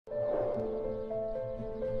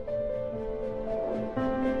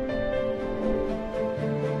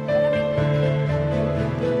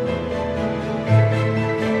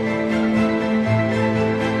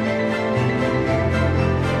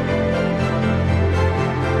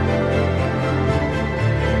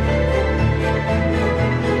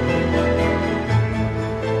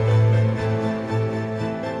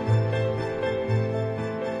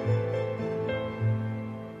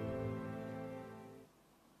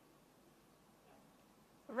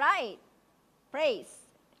Praise.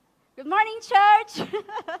 Good morning, church.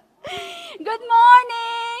 Good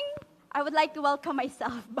morning. I would like to welcome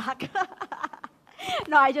myself back.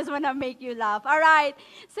 No, I just want to make you laugh. All right.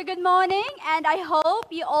 So good morning, and I hope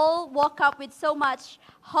you all woke up with so much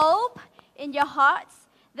hope in your hearts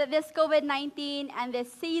that this COVID-19 and this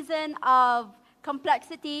season of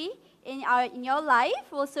complexity in your life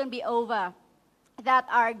will soon be over. That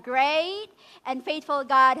our great and faithful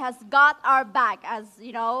God has got our back, as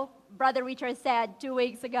you know, Brother Richard said 2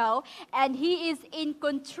 weeks ago, and He is in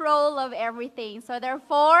control of everything. So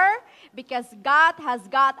therefore, because God has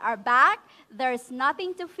got our back, there's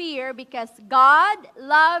nothing to fear because God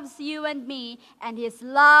loves you and me, and His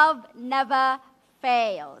love never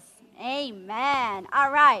fails. Amen.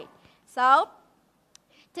 All right. So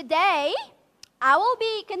today, I will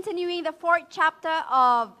be continuing the 4th chapter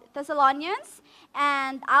of Thessalonians,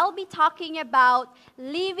 and I'll be talking about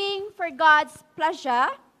living for God's pleasure.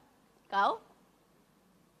 Go.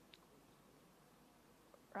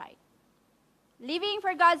 Right. Living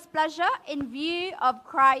for God's pleasure in view of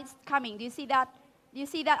Christ's coming. Do you see that? Do you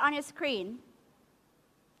see that on your screen?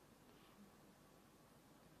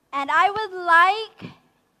 And I would like,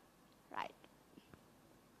 right.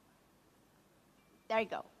 There you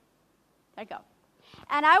go. There you go.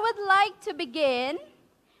 And I would like to begin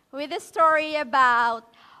with a story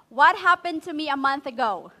about what happened to me a month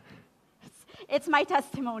ago. It's my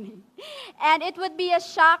testimony. And it would be a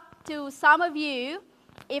shock to some of you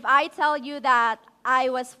if I tell you that I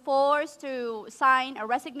was forced to sign a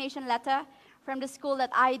resignation letter from the school that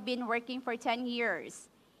I'd been working for 10 years.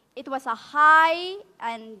 It was a high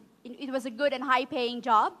and it was a good and high-paying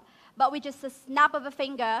job, but with just a snap of a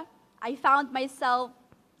finger, I found myself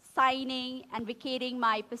signing and vacating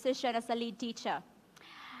my position as a lead teacher.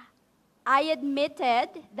 I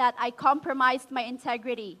admitted that I compromised my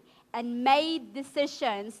integrity and made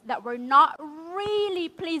decisions that were not really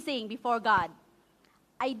pleasing before God.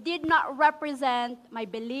 I did not represent my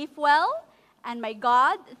belief well and my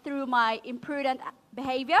God through my imprudent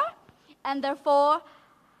behavior, and therefore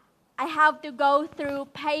I have to go through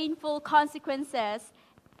painful consequences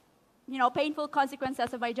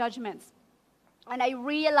of my judgments. And I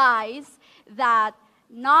realize that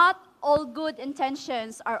not all good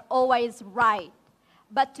intentions are always right.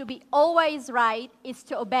 But to be always right is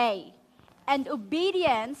to obey. And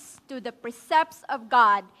obedience to the precepts of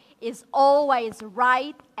God is always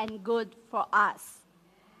right and good for us.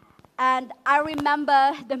 And I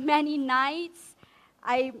remember the many nights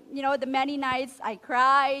I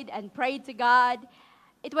cried and prayed to God.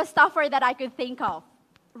 It was tougher than I could think of.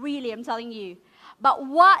 Really, I'm telling you. But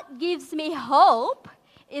what gives me hope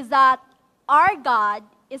is that our God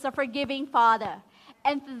is a forgiving Father.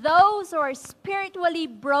 And those who are spiritually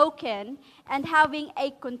broken and having a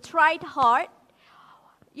contrite heart,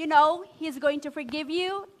 He's going to forgive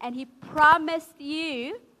you, and He promised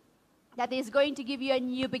you that He's going to give you a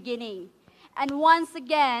new beginning. And once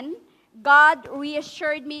again, God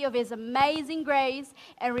reassured me of His amazing grace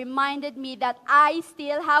and reminded me that I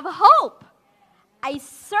still have hope. I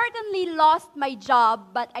certainly lost my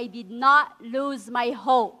job, but I did not lose my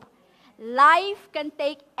hope. Life can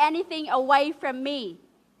take anything away from me,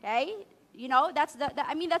 okay? That's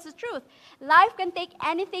the truth. Life can take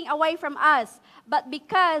anything away from us, but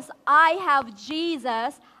because I have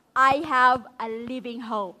Jesus, I have a living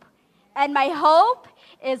hope. And my hope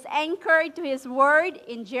is anchored to His word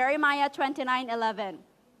in Jeremiah 29:11.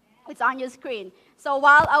 It's on your screen. So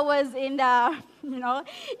while I was in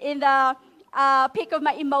the peak of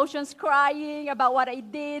my emotions, crying about what I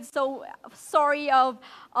did, so sorry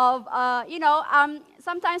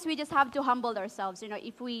sometimes we just have to humble ourselves.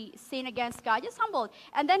 If we sin against God, just humble.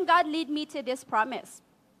 And then God lead me to this promise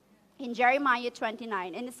in Jeremiah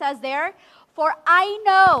 29. And it says there, "For I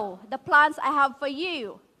know the plans I have for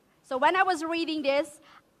you." So when I was reading this,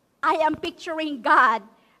 I am picturing God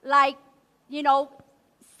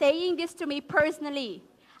saying this to me personally.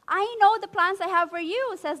 "I know the plans I have for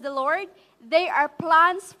you," says the Lord. "They are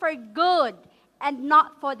plans for good and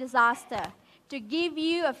not for disaster, to give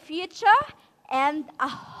you a future and a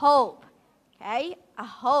hope." Okay, a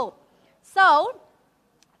hope. So,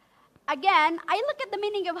 again, I look at the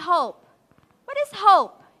meaning of hope. What is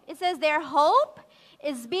hope? It says there, hope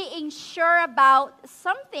is being sure about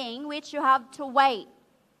something which you have to wait.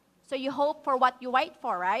 So you hope for what you wait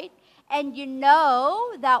for, right? And you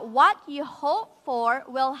know that what you hope for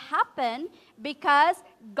will happen because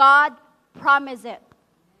God promised it.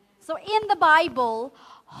 So in the Bible,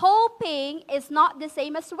 hoping is not the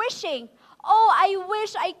same as wishing. "Oh, I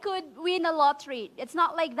wish I could win a lottery." It's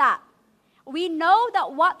not like that. We know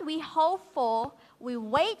that what we hope for We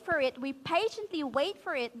wait for it. We patiently wait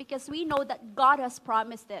for it because we know that God has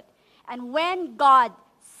promised it. And when God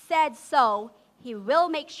said so, He will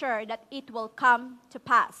make sure that it will come to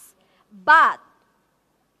pass. But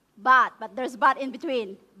there's but in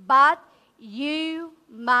between. But you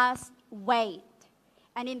must wait.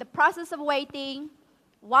 And in the process of waiting,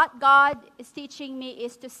 what God is teaching me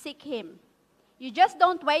is to seek Him. You just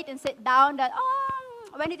don't wait and sit down that,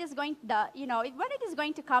 when it is going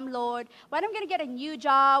to come, Lord, when I'm going to get a new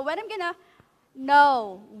job, when I'm going to...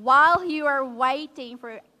 No, while you are waiting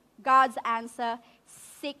for God's answer,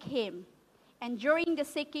 seek Him. And during the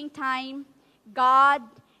seeking time, God,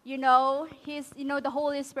 the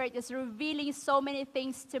Holy Spirit is revealing so many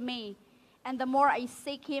things to me. And the more I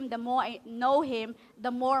seek Him, the more I know Him, the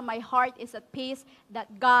more my heart is at peace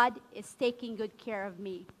that God is taking good care of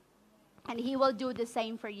me. And He will do the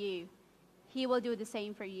same for you. He will do the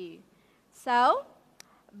same for you. So,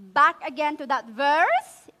 back again to that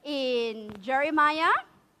verse in Jeremiah.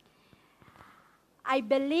 I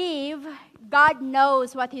believe God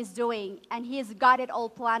knows what He's doing, and He's got it all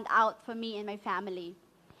planned out for me and my family.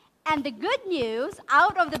 And the good news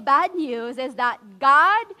out of the bad news is that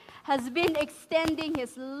God has been extending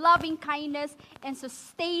His loving kindness and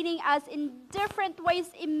sustaining us in different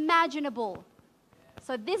ways imaginable.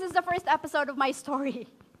 So this is the first episode of my story.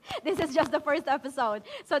 This is just the first episode.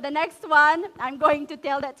 So the next one, I'm going to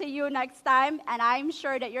tell that to you next time, and I'm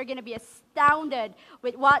sure that you're going to be astounded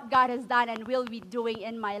with what God has done and will be doing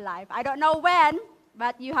in my life. I don't know when,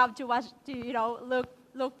 but you have to watch to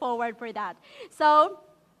look forward for that. So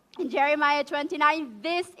in Jeremiah 29,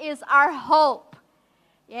 this is our hope.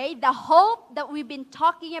 Okay? The hope that we've been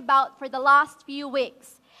talking about for the last few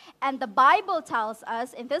weeks. And the Bible tells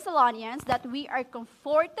us in Thessalonians that we are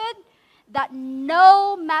comforted that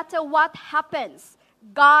no matter what happens,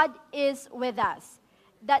 God is with us.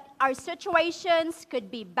 That our situations could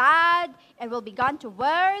be bad and will be gone to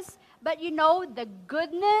worse, but the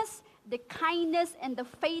goodness, the kindness, and the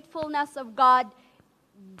faithfulness of God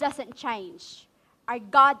doesn't change. Our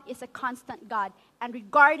God is a constant God. And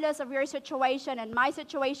regardless of your situation and my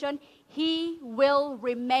situation, He will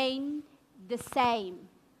remain the same.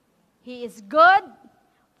 He is good,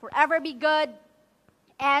 forever be good,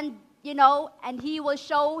 and He will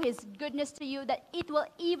show His goodness to you that it will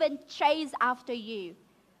even chase after you.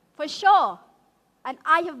 For sure. And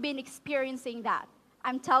I have been experiencing that.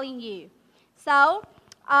 I'm telling you. So,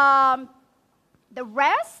 the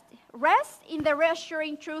rest in the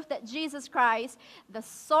reassuring truth that Jesus Christ, the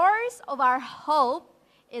source of our hope,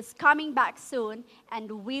 is coming back soon,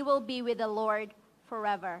 and we will be with the Lord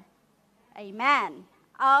forever. Amen.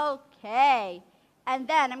 Okay. And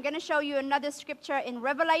then I'm going to show you another scripture in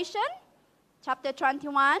Revelation, chapter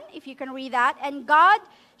 21, if you can read that. And God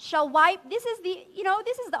shall wipe, this is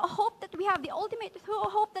the hope that we have, the ultimate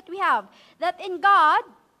hope that we have, that in God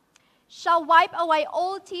shall wipe away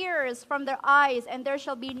all tears from their eyes, and there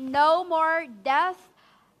shall be no more death,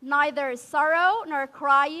 neither sorrow nor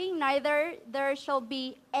crying, neither there shall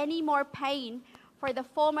be any more pain, for the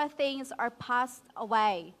former things are passed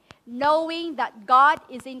away. Knowing that God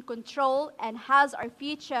is in control and has our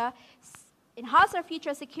future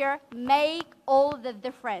secure, make all the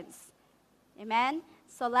difference. Amen?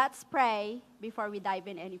 So let's pray before we dive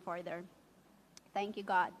in any further. Thank you,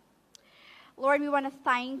 God. Lord, we want to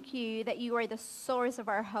thank you that you are the source of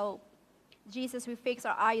our hope. Jesus, we fix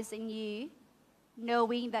our eyes in you,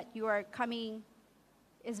 knowing that your coming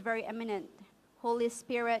is very imminent. Holy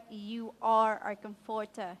Spirit, you are our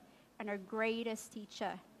comforter and our greatest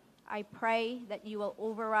teacher. I pray that you will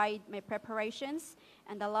override my preparations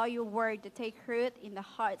and allow your word to take root in the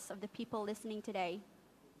hearts of the people listening today.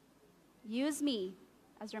 Use me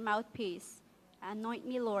as your mouthpiece. Anoint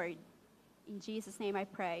me, Lord. In Jesus' name I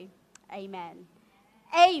pray. Amen.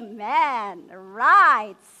 Amen.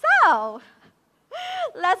 Right. So,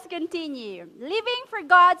 let's continue. Living for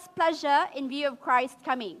God's pleasure in view of Christ's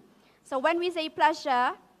coming. So when we say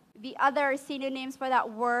pleasure, the other synonyms for that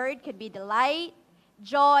word could be delight,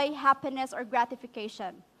 joy, happiness, or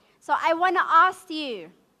gratification. So I want to ask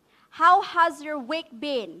you, how has your week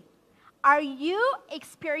been? Are you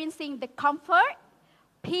experiencing the comfort,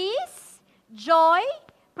 peace, joy,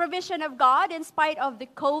 provision of God in spite of the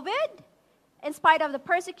COVID, in spite of the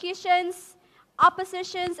persecutions,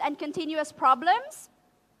 oppositions, and continuous problems?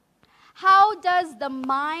 How does the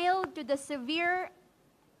mild to the severe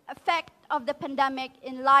effect of the pandemic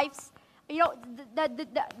in life's, the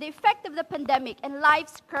effect of the pandemic in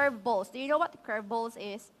life's curveballs? Do you know what the curveballs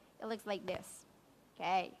is? It looks like this.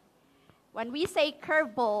 Okay. When we say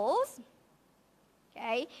curveballs,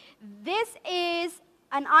 okay, this is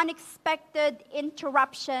an unexpected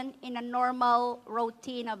interruption in a normal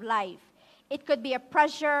routine of life. It could be a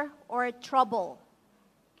pressure or a trouble.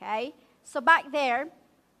 Okay? So back there,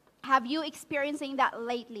 have you experiencing that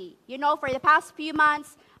lately? You know, for the past few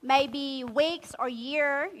months, maybe weeks or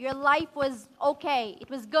year, your life was okay. It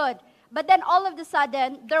was good. But then all of a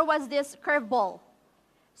sudden, there was this curveball.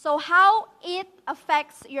 So how it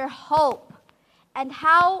affects your hope and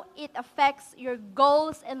how it affects your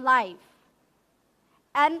goals in life.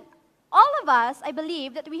 And all of us, I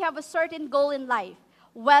believe, that we have a certain goal in life.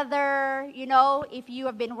 Whether, you know, if you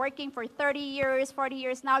have been working for 30 years, 40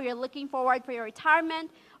 years now, you're looking forward for your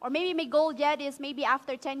retirement, or maybe my goal yet is maybe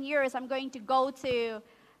after 10 years, I'm going to go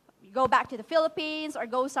back to the Philippines or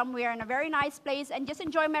go somewhere in a very nice place and just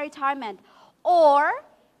enjoy my retirement. Or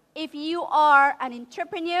if you are an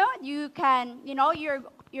entrepreneur, you can, you know, your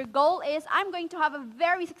goal is, I'm going to have a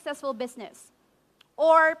very successful business.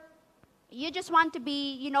 Or you just want to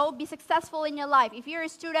be, you know, be successful in your life. If you're a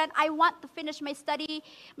student, I want to finish my studies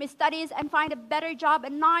and find a better job, a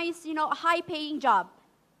nice, you know, a high-paying job.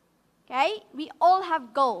 Okay? We all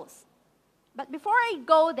have goals. But before I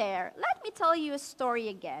go there, let me tell you a story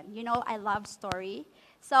again. You know, I love story,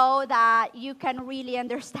 so that you can really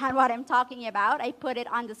understand what I'm talking about. I put it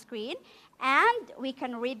on the screen, and we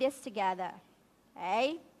can read this together.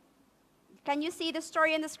 Okay? Can you see the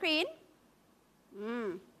story on the screen?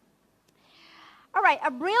 All right,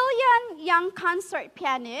 a brilliant young concert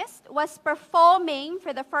pianist was performing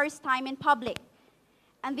for the first time in public.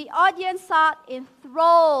 And the audience sat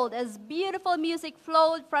enthralled as beautiful music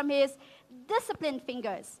flowed from his disciplined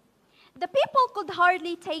fingers. The people could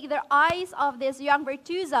hardly take their eyes off this young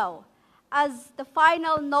virtuoso. As the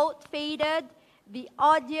final note faded, the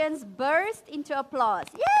audience burst into applause.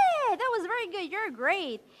 Yay, that was very good, you're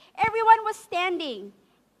great. Everyone was standing,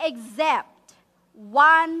 except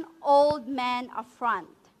one old man up front.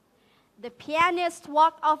 The pianist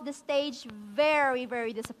walked off the stage very,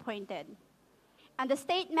 very disappointed. And the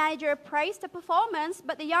stage manager praised the performance,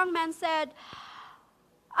 but the young man said,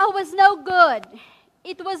 "I was no good.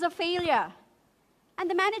 It was a failure." And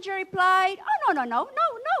the manager replied, "Oh, no,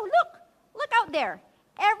 look out there.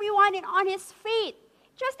 Everyone is on his feet,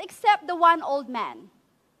 just except the one old man."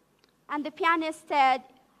 And the pianist said,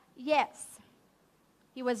 "Yes."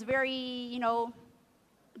 He was very, you know,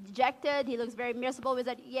 dejected. He looks very miserable. He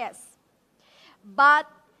said, "Yes. But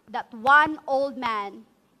that one old man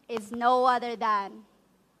is no other than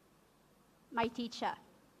my teacher."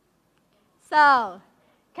 So,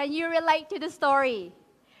 can you relate to the story?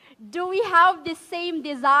 Do we have the same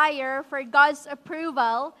desire for God's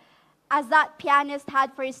approval as that pianist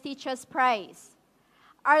had for his teacher's praise?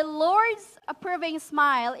 Our Lord's approving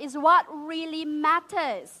smile is what really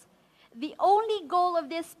matters. The only goal of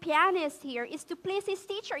this pianist here is to please his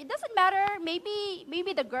teacher. It doesn't matter,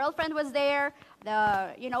 maybe the girlfriend was there,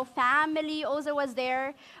 the, you know, family also was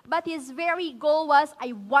there, but his very goal was,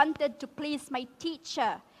 I wanted to please my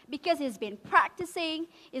teacher, because he's been practicing,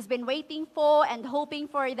 he's been waiting for and hoping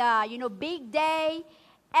for the, you know, big day,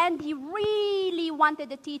 and he really wanted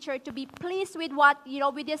the teacher to be pleased with what, you know,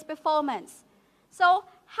 with his performance. So,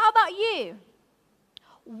 how about you?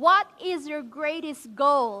 What is your greatest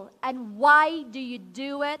goal, and why do you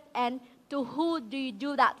do it, and to who do you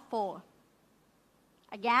do that for?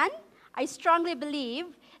 Again, I strongly believe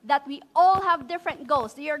that we all have different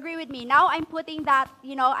goals. Do you agree with me? Now I'm putting that,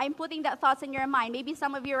 you know, I'm putting that thoughts in your mind. Maybe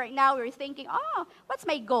some of you right now are thinking, oh, what's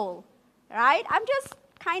my goal? Right? I'm just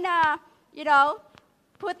kind of, you know,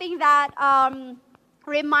 putting that,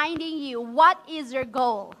 reminding you, what is your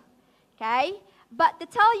goal? Okay? But to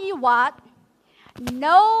tell you what,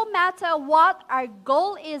 no matter what our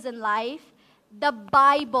goal is in life, the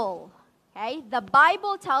Bible, okay, the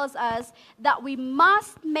Bible tells us that we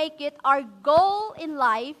must make it our goal in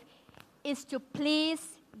life is to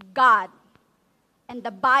please God. And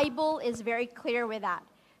the Bible is very clear with that.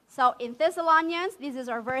 So in Thessalonians, this is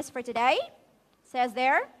our verse for today. It says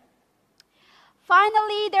there,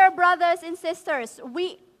 "Finally, dear brothers and sisters,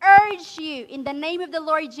 we urge you in the name of the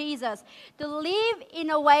Lord Jesus to live in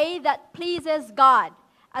a way that pleases God,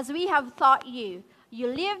 as we have taught you. You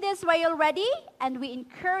live this way already, and we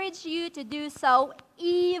encourage you to do so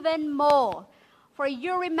even more. For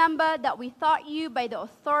you remember that we taught you by the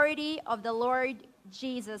authority of the Lord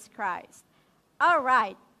Jesus Christ." All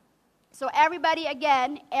right. So everybody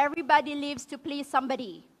lives to please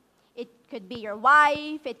somebody. It could be your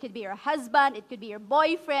wife, it could be your husband, it could be your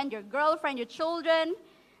boyfriend, your girlfriend, your children,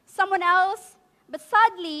 someone else. But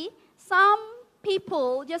sadly, some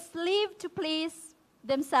people just live to please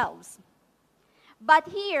themselves. But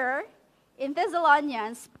here in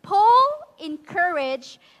Thessalonians, Paul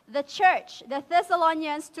encouraged the church, the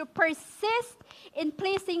Thessalonians, to persist in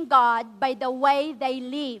pleasing God by the way they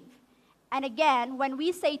live. And again, when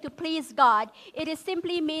we say to please God, it is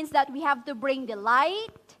simply means that we have to bring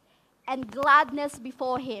delight and gladness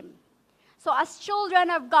before Him. So as children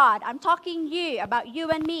of God, I'm talking about you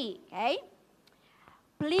and me, okay?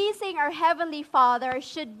 Pleasing our Heavenly Father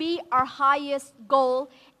should be our highest goal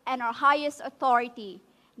and our highest authority.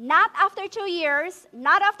 Not after 2 years,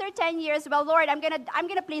 not after 10 years. Well, Lord, I'm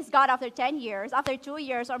gonna please God after 10 years, after 2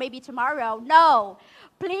 years, or maybe tomorrow. No.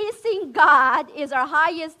 Pleasing God is our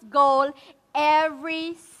highest goal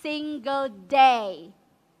every single day.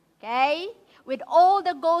 Okay? With all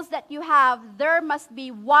the goals that you have, there must be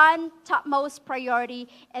one topmost priority,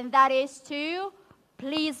 and that is to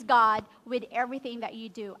please God with everything that you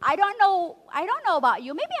do. I don't know about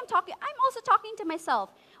you. Maybe I'm also talking to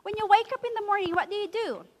myself. When you wake up in the morning, what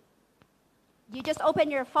do? You just open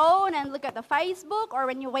your phone and look at the Facebook, or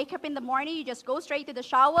when you wake up in the morning, you just go straight to the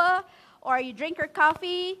shower, or you drink your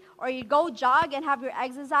coffee, or you go jog and have your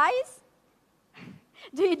exercise?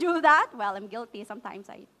 Do you do that? Well, I'm guilty. Sometimes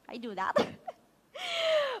I do that.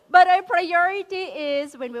 But our priority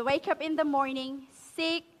is, when we wake up in the morning,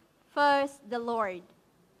 seek first the Lord.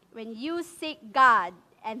 When you seek God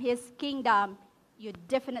and His kingdom, you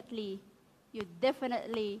definitely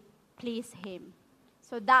please Him.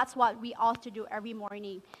 So that's what we ought to do every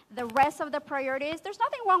morning. The rest of the priorities, there's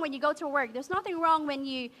nothing wrong when you go to work. There's nothing wrong when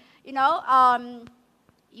you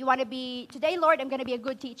want to be, today, Lord, I'm going to be a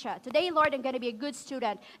good teacher. Today, Lord, I'm going to be a good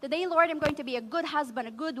student. Today, Lord, I'm going to be a good husband,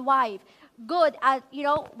 a good wife, good at,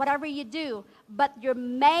 whatever you do. But your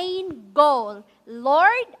main goal,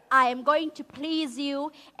 Lord, I am going to please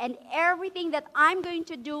you, and everything that I'm going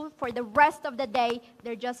to do for the rest of the day,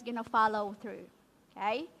 they're just going to follow through.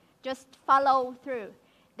 Okay? Just follow through.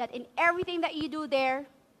 That in everything that you do there,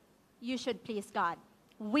 you should please God.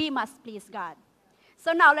 We must please God.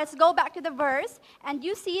 So now let's go back to the verse, and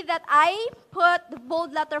you see that I put the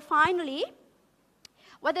bold letter finally.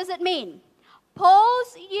 What does it mean?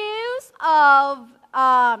 Paul's use of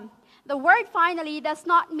the word finally does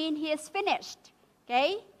not mean he is finished,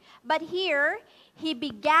 okay? But here, he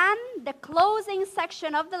began the closing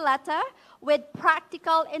section of the letter with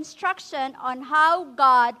practical instruction on how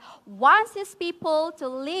God wants His people to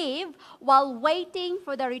live while waiting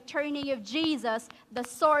for the returning of Jesus, the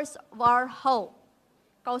source of our hope.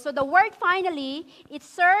 So the word finally, it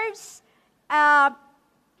serves, it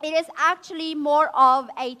is actually more of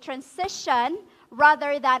a transition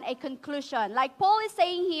rather than a conclusion. Like Paul is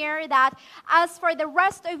saying here that as for the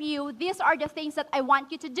rest of you, these are the things that I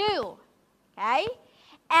want you to do. Okay?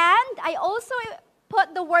 And I also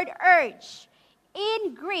put the word urge.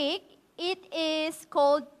 In Greek, it is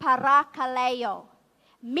called parakaleo.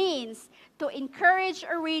 Means to encourage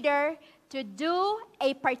a reader to do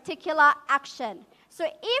a particular action. So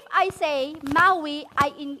if I say, Maui,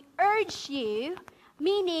 I urge you,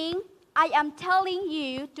 meaning I am telling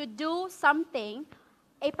you to do something,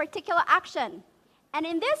 a particular action. And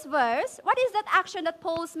in this verse, what is that action that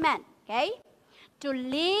Paul's meant? Okay? To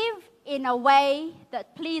live in a way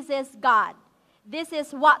that pleases God. This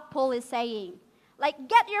is what Paul is saying. Like,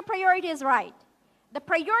 get your priorities right. The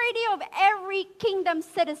priority of every kingdom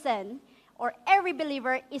citizen or every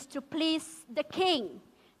believer is to please the King,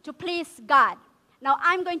 to please God. Now,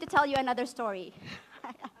 I'm going to tell you another story.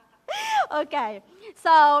 Okay,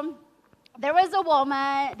 so there was a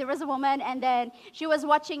woman, and then she was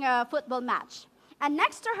watching a football match. And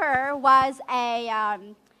next to her was a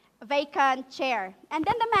vacant chair. And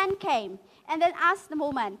then the man came and then asked the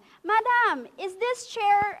woman, Madam, is this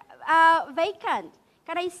chair vacant?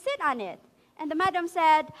 Can I sit on it? And the madam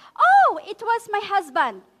said, oh, it was my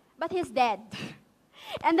husband, but he's dead.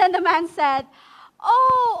 And then the man said,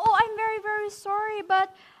 oh, I'm very, very sorry,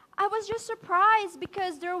 but I was just surprised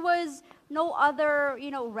because there was no other,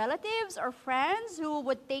 relatives or friends who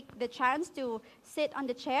would take the chance to sit on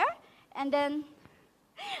the chair. And then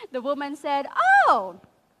the woman said, oh,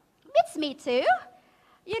 it's me too.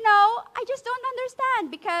 I just don't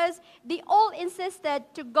understand because they all insisted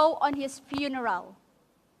to go on his funeral.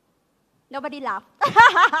 Nobody laughed.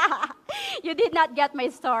 You did not get my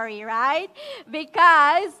story, right?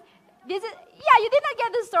 Because you did not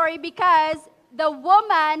get the story because the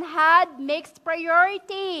woman had mixed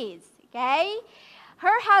priorities, okay?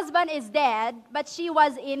 Her husband is dead, but she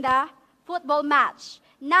was in the football match.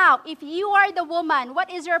 Now, if you are the woman,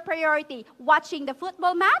 what is your priority? Watching the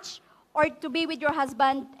football match or to be with your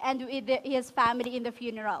husband and with his family in the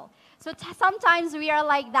funeral? So sometimes we are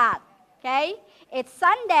like that. Okay? It's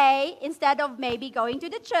Sunday, instead of maybe going to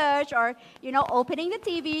the church or, opening the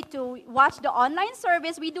TV to watch the online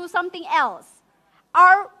service, we do something else.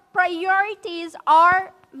 Our priorities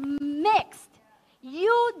are mixed.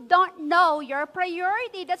 You don't know your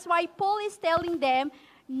priority. That's why Paul is telling them,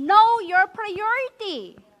 know your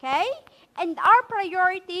priority. Okay? And our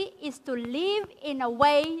priority is to live in a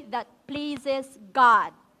way that pleases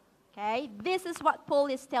God. Okay? This is what Paul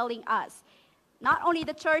is telling us. Not only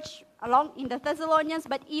the church along in the Thessalonians,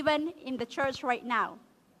 but even in the church right now.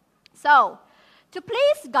 So, to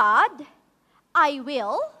please God, I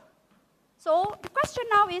will. So, the question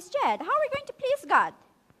now is, Jed, how are we going to please God?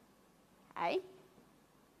 Okay?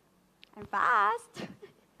 I'm fast.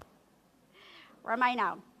 Where am I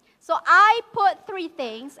now? So, I put 3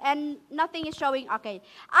 things, and nothing is showing. Okay.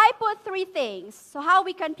 I put 3 things. So, how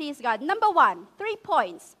we can please God. Number 1, 3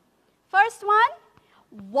 points. First one,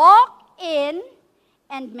 walk in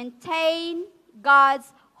and maintain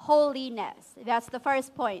God's holiness. That's the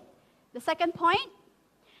first point. The second point,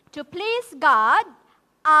 to please God,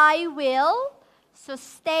 I will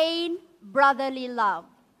sustain brotherly love.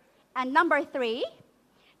 And number 3,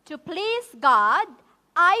 to please God,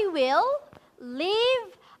 I will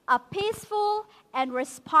live a peaceful and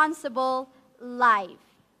responsible life.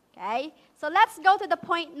 Okay? So let's go to the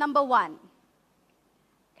point number 1.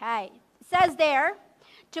 Okay? It says there,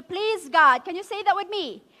 to please God. Can you say that with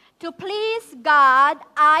me? To please God,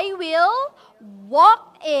 I will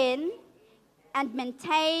walk in and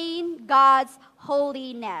maintain God's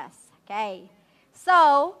holiness. Okay.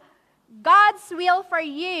 So, God's will for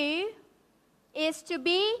you is to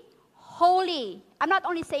be holy. I'm not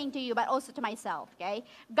only saying to you, but also to myself. Okay.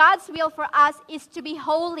 God's will for us is to be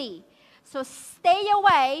holy. So, stay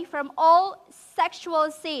away from all sexual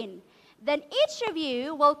sin. Then each of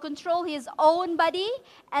you will control his own body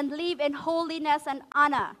and live in holiness and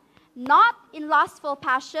honor, not in lustful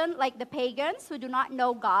passion like the pagans who do not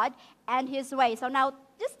know God and his way. So now,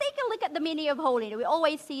 just take a look at the meaning of holy. We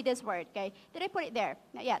always see this word, okay? Did I put it there?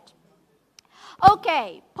 Not yet.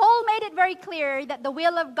 Okay, Paul made it very clear that the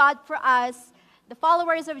will of God for us, the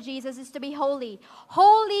followers of Jesus, is to be holy.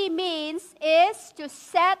 Holy means is to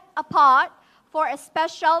set apart for a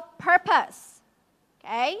special purpose,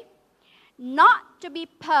 okay? Not to be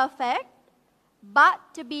perfect, but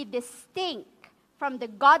to be distinct from the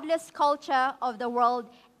godless culture of the world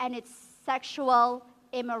and its sexual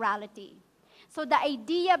immorality. So the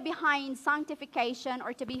idea behind sanctification,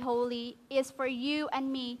 or to be holy, is for you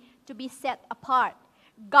and me to be set apart.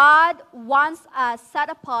 God wants us set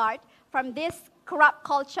apart from this corrupt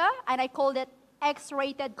culture, and I called it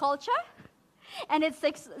X-rated culture, and its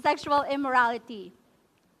sexual immorality.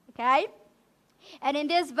 Okay? And in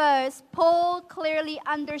this verse, Paul clearly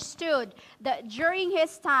understood that during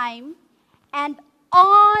his time and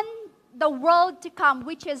on the world to come,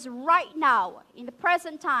 which is right now, in the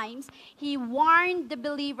present times, he warned the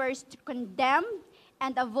believers to condemn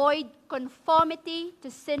and avoid conformity to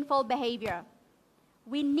sinful behavior.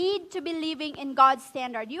 We need to be living in God's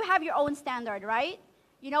standard. You have your own standard, right?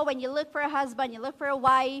 You know, when you look for a husband, you look for a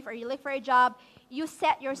wife, or you look for a job, you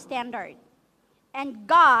set your standard. And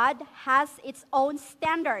God has its own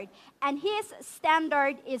standard. And his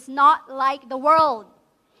standard is not like the world.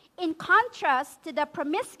 In contrast to the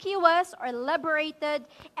promiscuous or liberated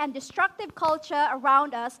and destructive culture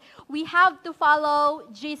around us, we have to follow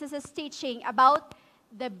Jesus' teaching about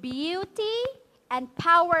the beauty and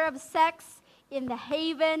power of sex in the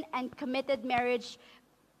haven and committed marriage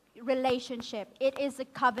relationship. It is a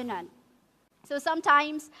covenant. So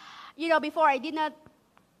sometimes, before I did not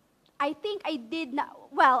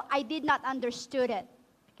understood it.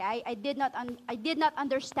 Okay, I did not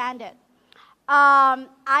understand it.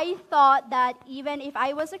 I thought that even if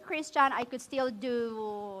I was a Christian, I could still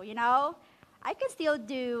do,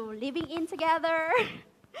 living in together.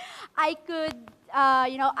 I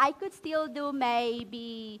could still do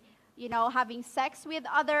maybe, having sex with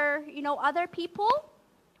other people.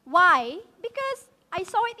 Why? Because I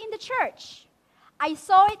saw it in the church. I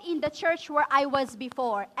saw it in the church where I was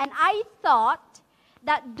before. And I thought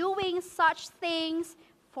that doing such things,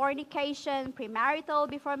 fornication, premarital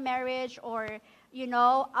before marriage, or,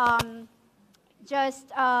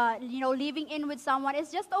 living in with someone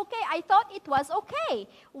is just okay. I thought it was okay.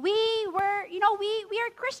 We are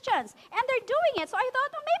Christians, and they're doing it. So I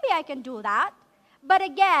thought, well, maybe I can do that. But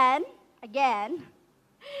again,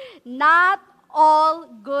 not all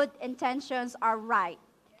good intentions are right,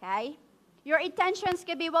 okay? Your intentions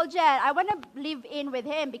could be, well, Jed, I want to live in with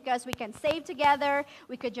him because we can save together.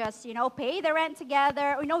 We could just, pay the rent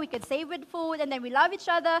together. We could save with food, and then we love each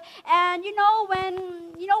other. And, when,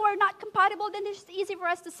 we're not compatible, then it's easy for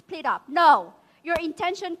us to split up. No, your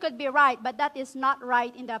intention could be right, but that is not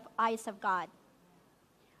right in the eyes of God.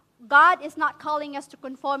 God is not calling us to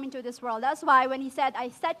conform into this world. That's why when he said, I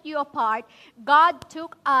set you apart, God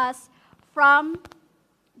took us from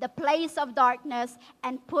the place of darkness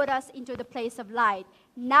and put us into the place of light.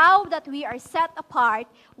 Now that we are set apart,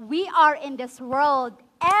 we are in this world.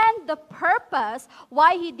 And the purpose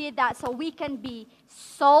why he did that, so we can be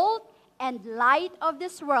salt and light of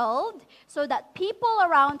this world, so that people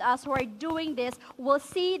around us who are doing this will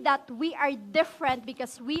see that we are different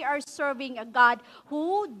because we are serving a God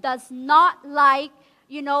who does not like,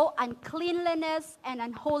 uncleanliness and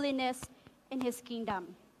unholiness in his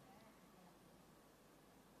kingdom.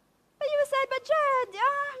 But you said, but Jed,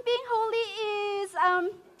 being holy is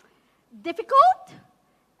difficult.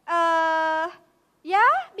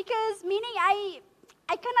 Yeah, because meaning I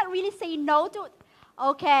cannot really say no to.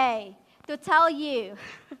 Okay, to tell you,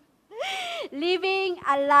 living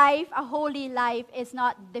a holy life is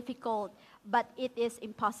not difficult, but it is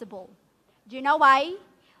impossible. Do you know why?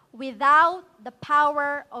 Without the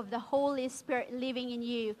power of the Holy Spirit living in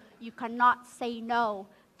you, you cannot say no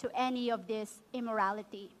to any of this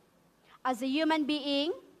immorality. As a human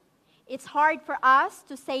being, it's hard for us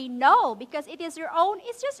to say no because it's your own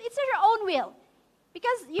will.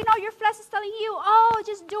 Because, your flesh is telling you, oh,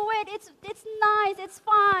 just do it. It's nice. It's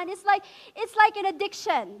fun. It's like an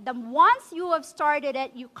addiction. Once you have started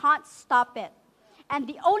it, you can't stop it. And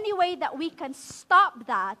the only way that we can stop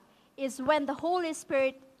that is when the Holy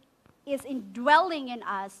Spirit is indwelling in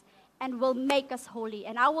us and will make us holy.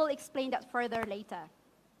 And I will explain that further later.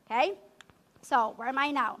 Okay? So, where am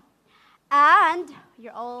I now? And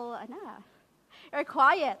you're all, you're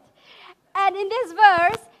quiet. And in this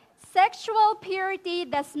verse, sexual purity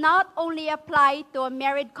does not only apply to a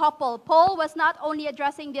married couple. Paul was not only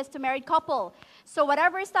addressing this to married couple. So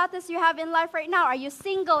whatever status you have in life right now, are you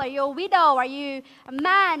single, are you a widow, are you a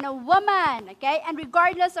man, a woman, okay? And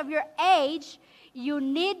regardless of your age, you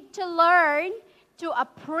need to learn to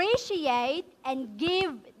appreciate and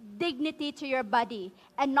give dignity to your body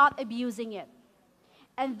and not abusing it.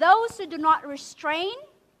 And those who do not restrain,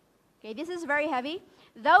 okay, this is very heavy.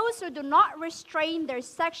 Those who do not restrain their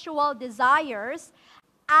sexual desires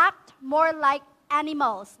act more like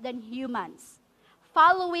animals than humans,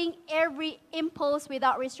 following every impulse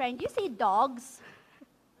without restraint. You see dogs?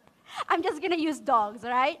 I'm just going to use dogs,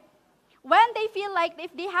 all right? When they feel like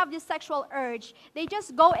if they have this sexual urge, they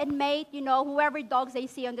just go and mate, whoever dogs they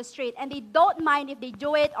see on the street. And they don't mind if they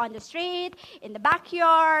do it on the street, in the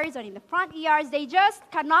backyards, or in the front yards. They just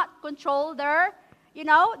cannot control their,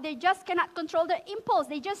 they just cannot control their impulse.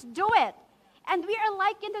 They just do it. And we are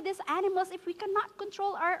likened to these animals if we cannot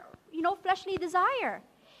control our, fleshly desire.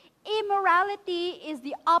 Immorality is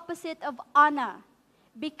the opposite of honor.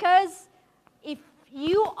 Because if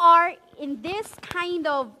you are in this kind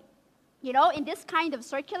of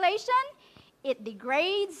circulation, it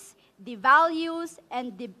degrades, devalues,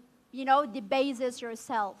 and debases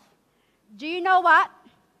yourself. Do you know what?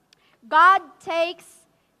 God takes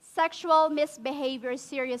sexual misbehavior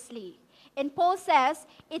seriously. And Paul says,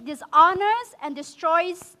 it dishonors and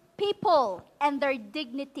destroys people and their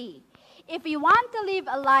dignity. If we want to live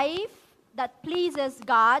a life that pleases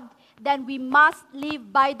God, then we must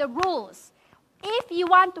live by the rules. If you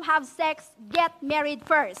want to have sex, get married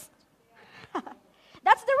first.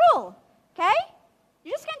 That's the rule, okay?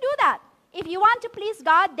 You just can't do that. If you want to please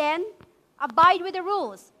God, then abide with the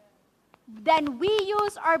rules. Then we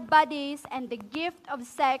use our bodies and the gift of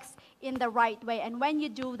sex in the right way. And when you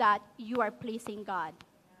do that, you are pleasing God.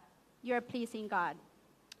 You are pleasing God.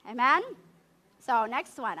 Amen? So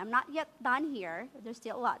next one. I'm not yet done here. There's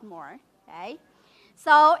still a lot more, okay?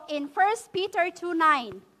 So in 1 Peter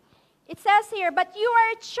 2:9, it says here, but you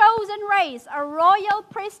are a chosen race, a royal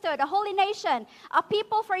priesthood, a holy nation, a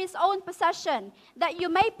people for his own possession, that you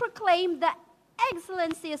may proclaim the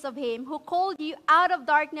excellencies of him who called you out of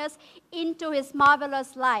darkness into his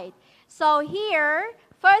marvelous light. So here,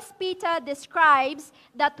 1 Peter describes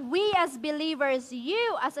that we as believers,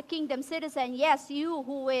 you as a kingdom citizen, yes, you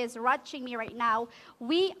who is watching me right now,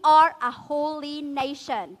 we are a holy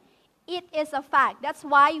nation. It is a fact. That's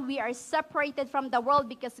why we are separated from the world,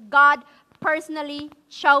 because God personally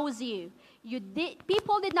chose you.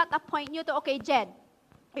 People did not appoint you to, okay, Jed,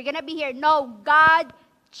 you're going to be here. No, God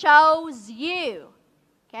chose you.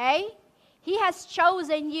 Okay? He has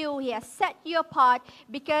chosen you. He has set you apart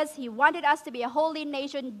because he wanted us to be a holy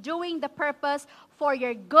nation, doing the purpose for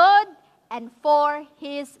your good and for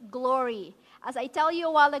His glory. As I tell you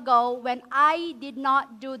a while ago, when I did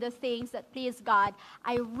not do the things that pleased God,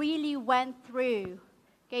 I really went through,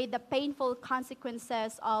 okay, the painful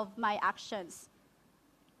consequences of my actions.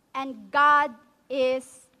 And God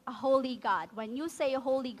is a holy God. When you say a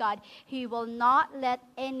holy God, He will not let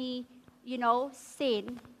any,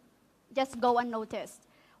 sin just go unnoticed.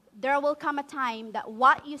 There will come a time that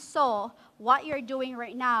what you saw, what you're doing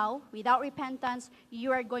right now, without repentance,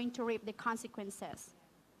 you are going to reap the consequences.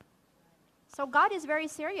 So God is very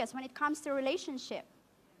serious when it comes to relationship.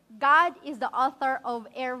 God is the author of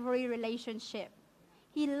every relationship.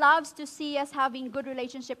 He loves to see us having good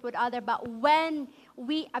relationship with others, but when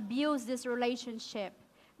we abuse this relationship,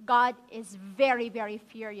 God is very, very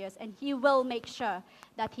furious, and He will make sure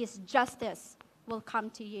that His justice will come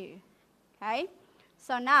to you. Okay?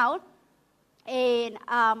 So now, in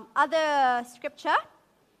other scripture,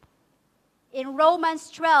 in Romans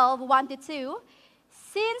 12, 1-2,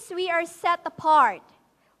 since we are set apart,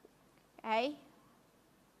 okay?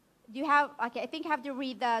 I think I have to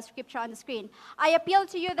read the scripture on the screen. I appeal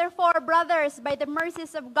to you, therefore, brothers, by the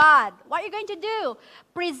mercies of God. What are you going to do?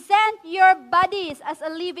 Present your bodies as a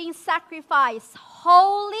living sacrifice,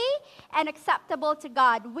 holy and acceptable to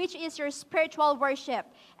God, which is your spiritual worship.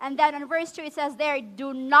 And then in verse 2, it says there,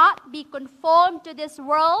 do not be conformed to this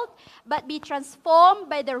world, but be transformed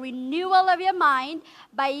by the renewal of your mind.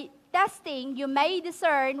 By testing, you may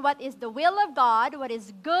discern what is the will of God, what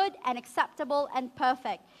is good and acceptable and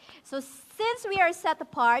perfect. So since we are set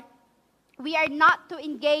apart, we are not to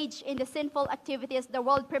engage in the sinful activities the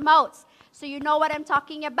world promotes. So you know what I'm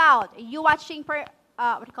talking about. Are you watching porn?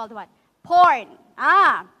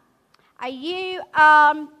 Are you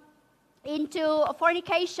into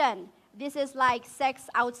fornication? This is like sex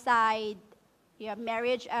outside your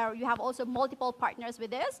marriage. You have also multiple partners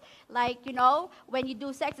with this. Like, when you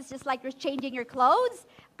do sex, it's just like you're changing your clothes.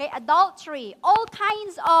 Okay, adultery, all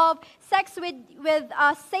kinds of sex with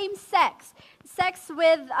same sex, sex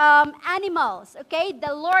with animals. Okay,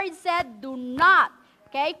 the Lord said, do not,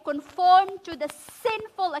 conform to the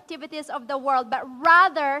sinful activities of the world, but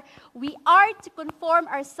rather we are to conform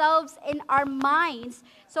ourselves in our minds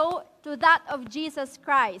to that of Jesus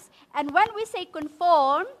Christ. And when we say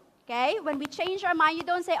conform, when we change our mind, you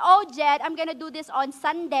don't say, oh, Jed, I'm going to do this on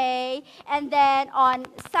Sunday, and then on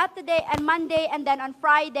Saturday and Monday, and then on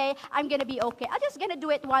Friday, I'm going to be okay. I'm just going to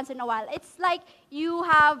do it once in a while. It's like you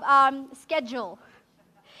have schedule.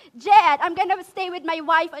 Jed, I'm going to stay with my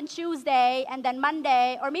wife on Tuesday, and then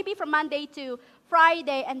Monday, or maybe from Monday to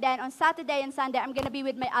Friday, and then on Saturday and Sunday, I'm going to be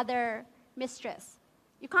with my other mistress.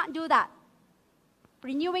 You can't do that.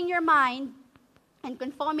 Renewing your mind and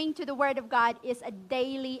conforming to the Word of God is a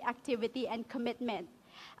daily activity and commitment.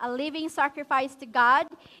 A living sacrifice to God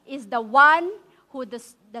is the one who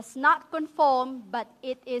does not conform, but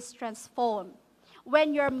it is transformed.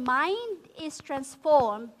 When your mind is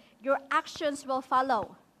transformed, your actions will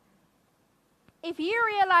follow. If you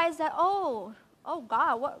realize that,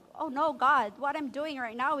 God, what I'm doing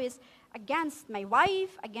right now is against my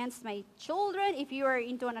wife, against my children, if you are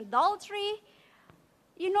into an adultery,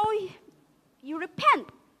 you repent.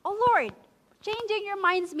 Oh, Lord, changing your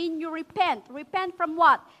minds means you repent. Repent from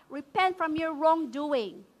what? Repent from your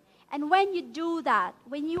wrongdoing. And when you do that,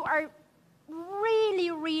 when you are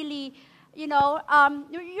really, really, you're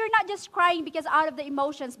not just crying because out of the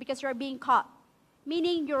emotions because you're being caught.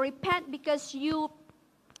 Meaning you repent because you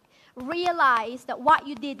realize that what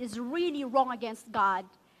you did is really wrong against God.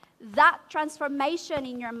 That transformation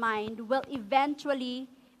in your mind will eventually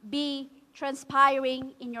be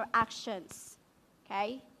transpiring in your actions.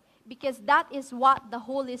 Okay? Because that is what the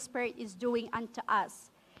Holy Spirit is doing unto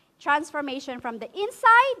us. Transformation from the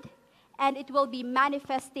inside, and it will be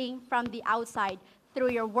manifesting from the outside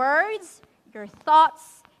through your words, your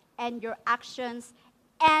thoughts, and your actions,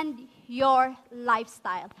 and your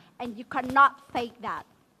lifestyle. And you cannot fake that.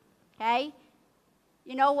 Okay?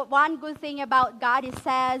 One good thing about God, it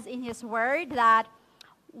says in His Word that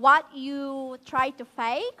what you try to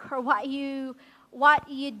fake or what you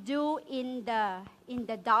do in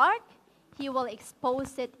the dark, He will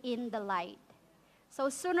expose it in the light. So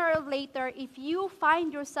sooner or later, if you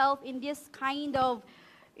find yourself in this kind of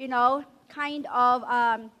in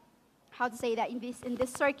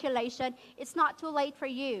this circulation, it's not too late for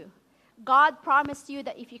you. God promised you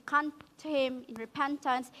that if you come to Him in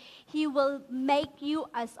repentance, He will make you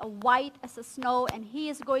as white as the snow, and He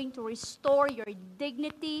is going to restore your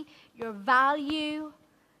dignity, your value,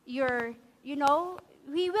 He will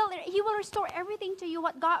restore everything to you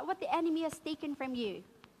what the enemy has taken from you.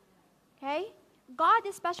 Okay? God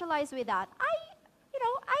is specialized with that. I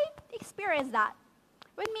experienced that.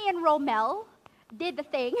 when me and Romel did the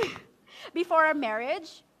thing before our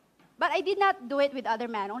marriage, but I did not do it with other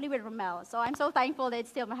men, only with Romel. So I'm so thankful that it's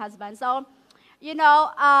still my husband. So, you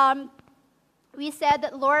know, we said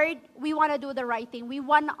that, Lord, we want to do the right thing. We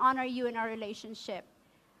want to honor you in our relationship.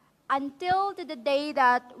 Until to the day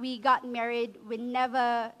that we got married, we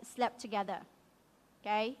never slept together.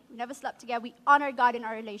 Okay? We never slept together. We honor God in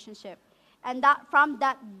our relationship. And that from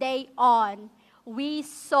that day on, we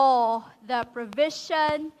saw the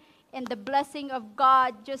provision and the blessing of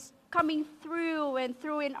God just coming through and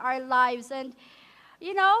through in our lives. And,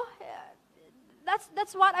 you know,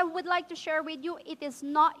 that's what I would like to share with you. It is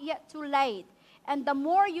not yet too late. And the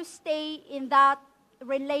more you stay in that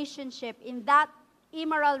relationship, in that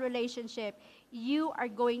immoral relationship, you are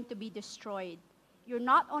going to be destroyed. You're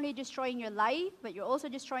not only destroying your life, but you're also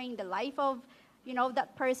destroying the life of, you know,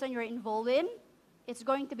 that person you're involved in. It's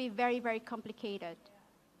going to be very, very complicated.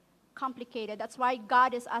 Complicated. That's why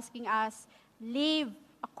God is asking us, live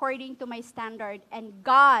according to my standard, and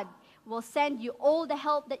God will send you all the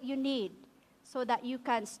help that you need so that you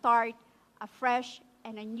can start a fresh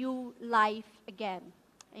and a new life again.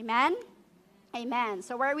 Amen? Amen.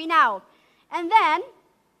 So where are we now? And then,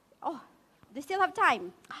 they still have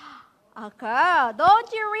time. Okay.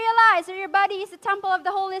 Don't you realize that your body is the temple of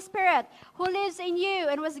the Holy Spirit who lives in you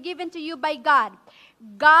and was given to you by God?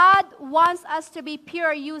 God wants us to be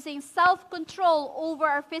pure using self-control over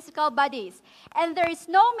our physical bodies. And there is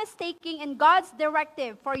no mistaking in God's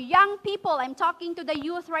directive. For young people, I'm talking to the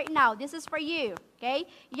youth right now. This is for you, okay?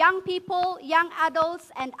 Young people, young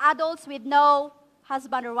adults, and adults with no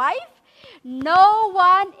husband or wife. No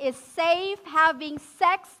one is safe having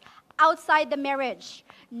sex outside the marriage.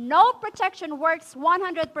 No protection works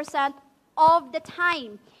 100% of the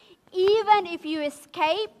time. Even if you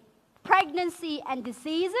escape pregnancy and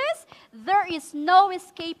diseases, there is no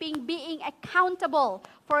escaping being accountable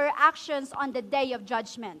for your actions on the day of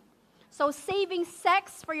judgment. So saving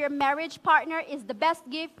sex for your marriage partner is the best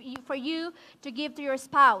gift for you to give to your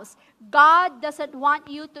spouse. God doesn't want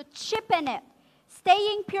you to cheapen it.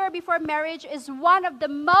 Staying pure before marriage is one of the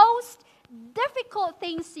most difficult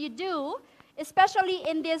things you do, especially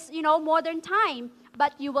in this, modern time,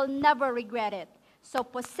 but you will never regret it. So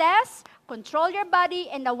control your body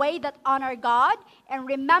in a way that honor God, and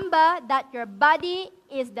remember that your body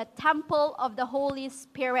is the temple of the Holy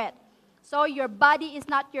Spirit. So your body is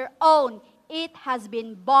not your own. It has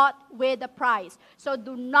been bought with a price. So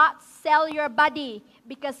do not sell your body,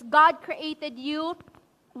 because God created you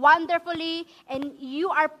wonderfully, and you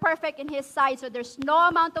are perfect in His sight. So there's no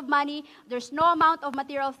amount of money, there's no amount of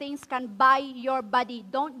material things can buy your body.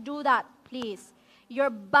 Don't do that, please. Your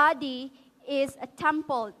body is a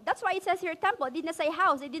temple. That's why it says here temple. It didn't say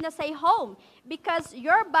house, it didn't say home, because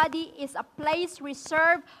your body is a place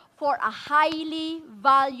reserved for a highly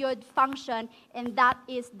valued function, and that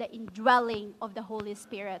is the indwelling of the Holy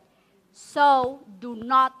Spirit. So do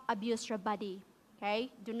not abuse your body.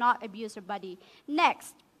 Okay? Do not abuse your body.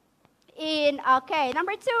 Next,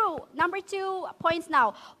 number two points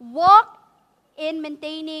now. Walk in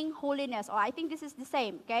maintaining holiness. I think this is the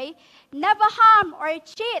same, okay? Never harm or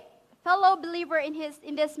cheat fellow believer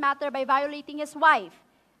in this matter by violating his wife,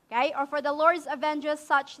 okay? Or for the Lord's avenges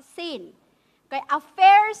such sin. Okay?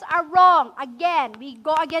 Affairs are wrong. Again, we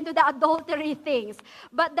go again to the adultery things.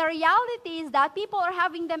 But the reality is that people are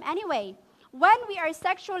having them anyway. When we are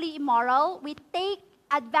sexually immoral, we take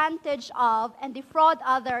advantage of and defraud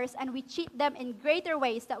others, and we cheat them in greater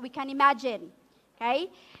ways that we can imagine. Okay?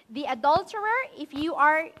 The adulterer, if you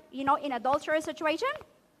are, in adulterous situation,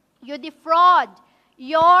 you defraud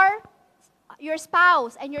your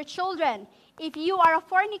spouse and your children. If you are a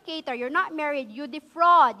fornicator, you're not married, you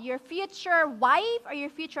defraud your future wife or your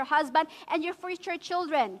future husband and your future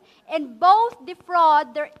children. And both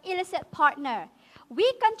defraud their illicit partner. We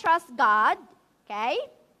can trust God, okay?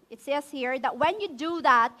 It says here that when you do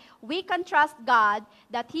that, we can trust God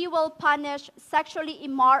that He will punish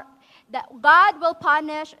that God will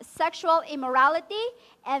punish sexual immorality,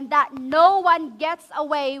 and that no one gets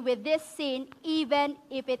away with this sin even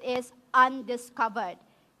if it is undiscovered.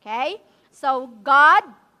 Okay? So God,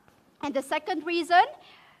 and the second reason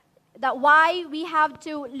that why we have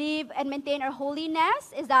to live and maintain our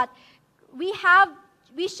holiness is that we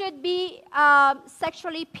should be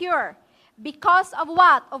sexually pure. Because of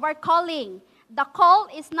what? Of our calling. The call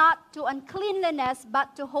is not to uncleanliness,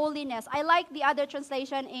 but to holiness. I like the other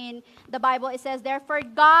translation in the Bible. It says, therefore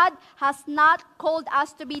God has not called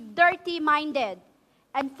us to be dirty-minded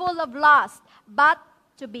and full of lust, but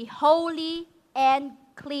to be holy and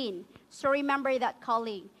clean. So remember that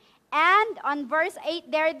calling. And on verse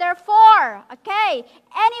 8 there, therefore, okay,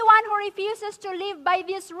 anyone who refuses to live by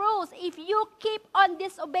these rules, if you keep on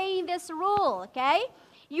disobeying this rule, okay,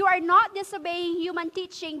 you are not disobeying human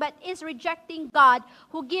teaching, but is rejecting God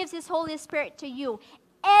who gives His Holy Spirit to you.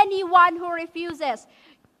 Anyone who refuses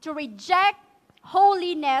to reject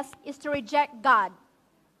holiness is to reject God.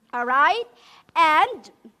 All right? And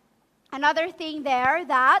another thing there,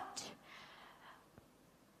 that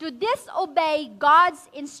to disobey God's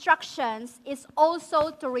instructions is also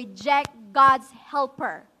to reject God's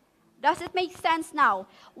helper. Does it make sense now?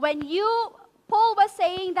 Paul was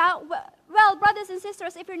saying that, well, brothers and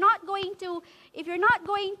sisters, if you're not going to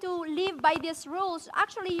live by these rules,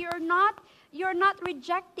 actually you're not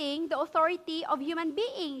rejecting the authority of human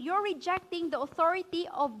being. You're rejecting the authority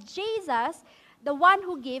of Jesus, the one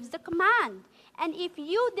who gives the command. And if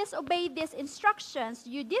you disobey these instructions,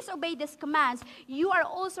 you disobey these commands, you are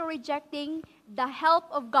also rejecting the help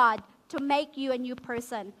of God to make you a new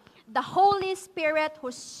person. The Holy Spirit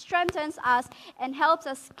who strengthens us and helps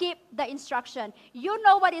us keep the instruction. You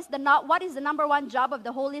know what is the number one job of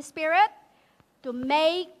the Holy Spirit? To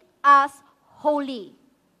make us holy.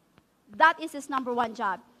 That is His number one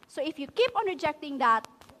job. So if you keep on rejecting that,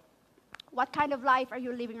 what kind of life are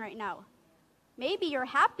you living right now? Maybe you're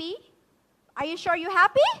happy. Are you sure you're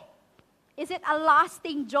happy? Is it a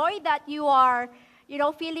lasting joy that you are,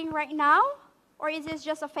 feeling right now? Or is this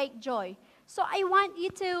just a fake joy? So I want you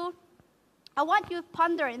to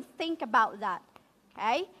ponder and think about that,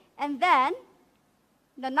 okay? And then,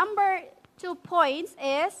 the number 2 points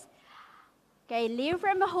is, okay, live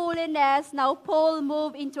from holiness. Now Paul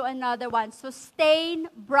moved into another one, sustain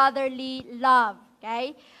brotherly love,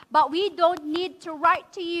 okay? But we don't need to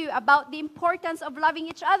write to you about the importance of loving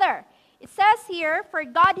each other. It says here, for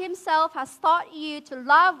God Himself has taught you to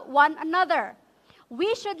love one another.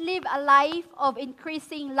 We should live a life of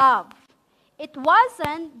increasing love. It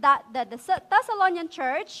wasn't that the Thessalonian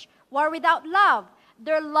church were without love.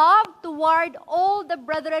 Their love toward all the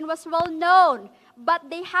brethren was well known. But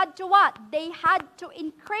they had to what? They had to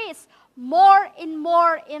increase more and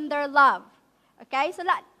more in their love. Okay, so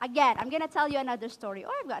again, I'm going to tell you another story.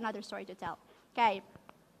 Oh, I've got another story to tell. Okay,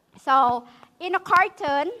 so in a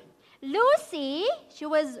cartoon, Lucy, she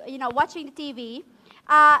was, watching the TV.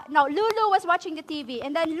 Lulu was watching the TV.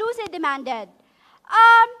 And then Lucy demanded,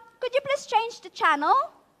 could you please change the channel?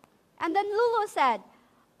 And then Lulu said,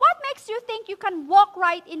 what makes you think you can walk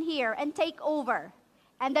right in here and take over?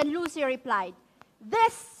 And then Lucy replied,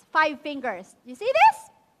 this 5 fingers. You see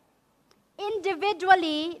this?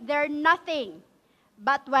 Individually, they're nothing.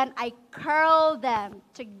 But when I curl them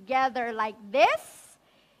together like this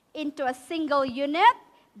into a single unit,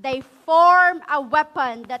 they form a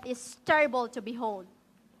weapon that is terrible to behold.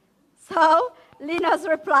 So Linus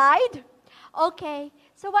replied, okay,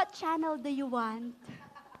 so what channel do you want?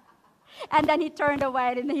 And then he turned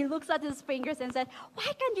away and he looks at his fingers and said, why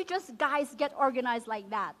can't you just guys get organized like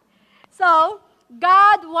that? So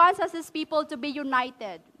God wants us as people to be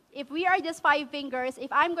united. If we are just 5 fingers,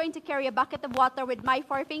 if I'm going to carry a bucket of water with my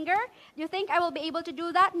 4-finger, do you think I will be able to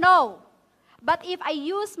do that? No. But if I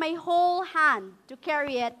use my whole hand to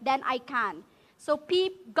carry it, then I can. So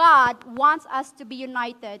God wants us to be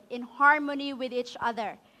united in harmony with each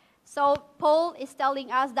other. So Paul is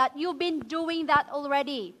telling us that you've been doing that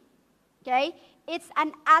already. Okay? It's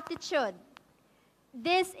an attitude.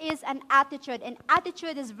 This is an attitude, and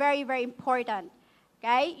attitude is very, very important.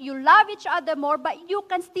 Okay? You love each other more, but you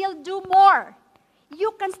can still do more.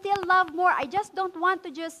 You can still love more. I just don't want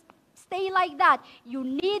to just stay like that. You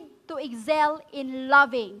need to excel in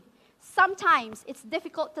loving. Sometimes it's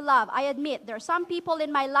difficult to love. I admit, there are some people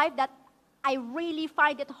in my life that I really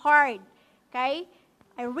find it hard. Okay?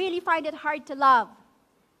 I really find it hard to love.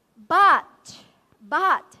 But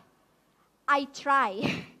I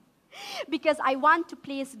try. Because I want to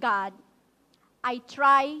please God. I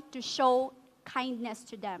try to show kindness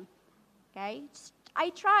to them. Okay? I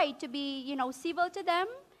try to be, civil to them,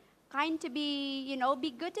 kind to be,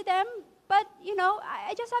 be good to them. But,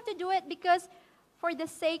 I just have to do it because for the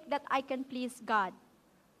sake that I can please God.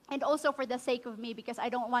 And also for the sake of me, because I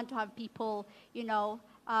don't want to have people,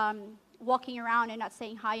 walking around and not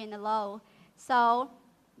saying hi and hello. So,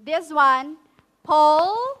 this one,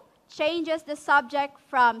 Paul changes the subject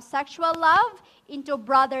from sexual love into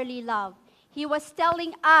brotherly love. He was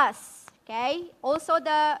telling us, okay, also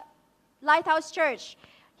the Lighthouse Church,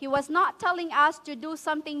 he was not telling us to do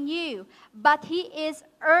something new, but he is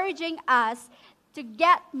urging us to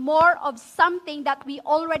get more of something that we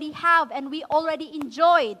already have and we already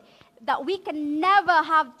enjoyed, that we can never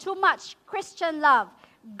have too much Christian love.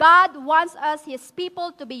 God wants us, His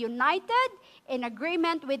people, to be united in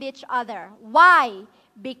agreement with each other. Why?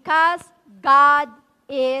 Because God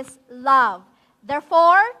is love.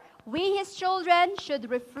 Therefore, we, His children, should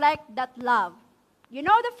reflect that love. You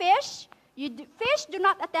know the fish? Fish do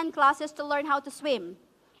not attend classes to learn how to swim.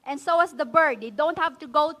 And so as the bird. They don't have to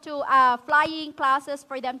go to flying classes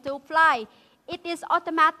for them to fly. It is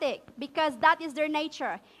automatic because that is their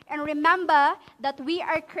nature. And remember that we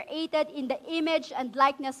are created in the image and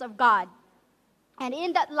likeness of God. And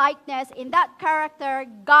in that likeness, in that character,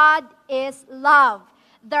 God is love.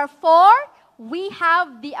 Therefore, we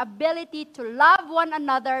have the ability to love one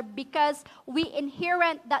another because we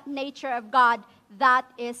inherit that nature of God that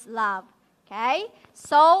is love. Okay?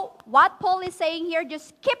 So, what Paul is saying here,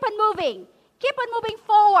 just keep on moving. Keep on moving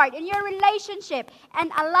forward in your relationship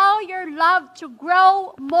and allow your love to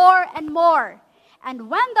grow more and more. And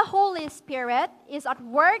when the Holy Spirit is at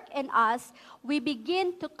work in us, we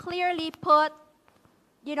begin to clearly put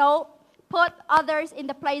others in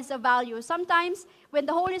the place of value. Sometimes, when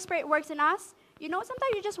the Holy Spirit works in us,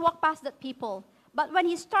 sometimes you just walk past that people. But when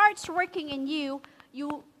He starts working in you,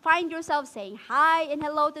 you find yourself saying hi and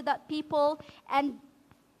hello to that people. And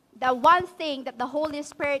the one thing that the Holy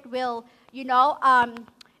Spirit will,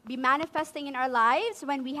 be manifesting in our lives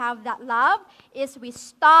when we have that love is we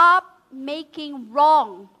stop making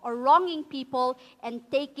wrong or wronging people and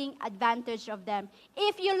taking advantage of them.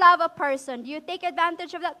 If you love a person, do you take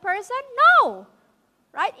advantage of that person? No.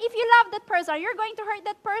 Right? If you love that person, you're going to hurt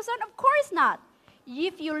that person? Of course not.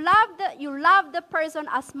 If you love the person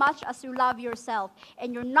as much as you love yourself,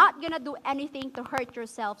 and you're not going to do anything to hurt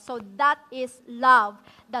yourself. So that is love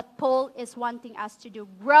that Paul is wanting us to do.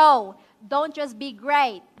 Grow. Don't just be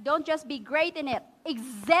great. Don't just be great in it.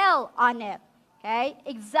 Excel on it. Okay?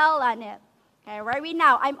 Excel on it. Okay, where are we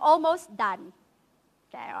now? I'm almost done.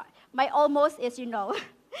 Okay, my almost is,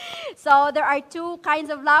 So there are two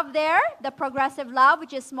kinds of love there. The progressive love,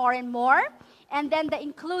 which is more and more. And then the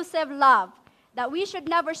inclusive love. That we should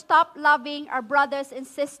never stop loving our brothers and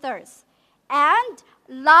sisters. And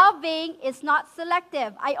loving is not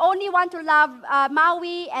selective. I only want to love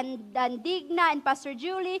Maui and Digna and Pastor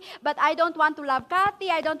Julie, but I don't want to love Kathy,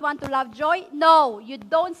 I don't want to love Joy. No, you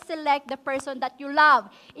don't select the person that you love.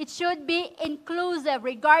 It should be inclusive,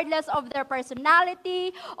 regardless of their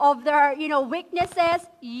personality, of their weaknesses.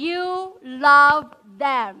 You love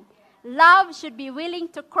them. Love should be willing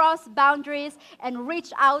to cross boundaries and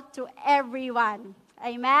reach out to everyone.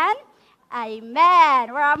 Amen?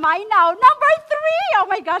 Amen. Where am I now? Number 3. Oh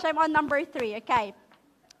my gosh, I'm on number 3. Okay.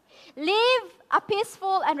 Live a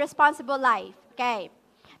peaceful and responsible life. Okay.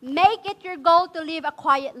 Make it your goal to live a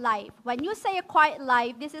quiet life. When you say a quiet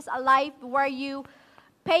life, this is a life where you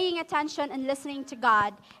paying attention and listening to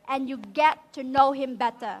God and you get to know Him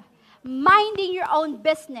better. Minding your own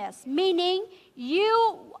business, meaning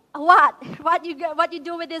what you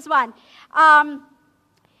do with this one,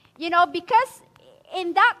 because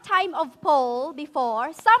in that time of Paul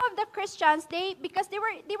before, some of the Christians because they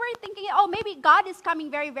were thinking, oh, maybe God is coming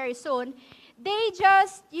very very soon. They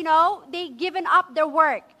just they given up their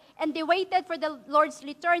work and they waited for the Lord's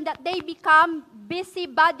return, that they become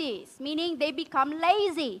busybodies, meaning they become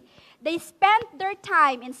lazy. They spent their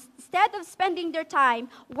time, instead of spending their time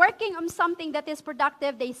working on something that is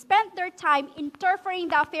productive, they spent their time interfering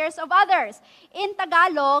the affairs of others. In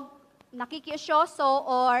Tagalog, nakikisyoso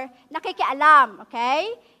or nakikialam,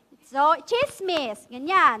 okay? So, chismis,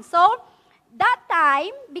 ganyan. So, that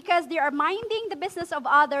time, because they are minding the business of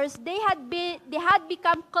others, they had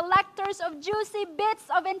become collectors of juicy bits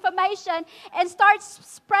of information and start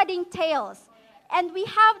spreading tales. And we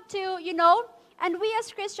have to, and we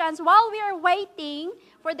as Christians, while we are waiting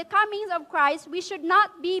for the comings of Christ, we should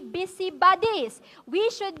not be busybodies. We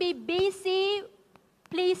should be busy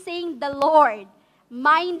pleasing the Lord,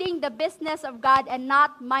 minding the business of God and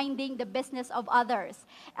not minding the business of others.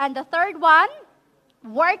 And the third one,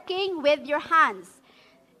 working with your hands.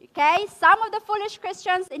 Okay? Some of the foolish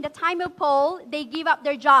Christians in the time of Paul, they give up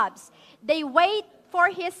their jobs. They wait for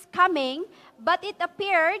his coming, but it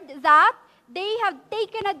appeared that they have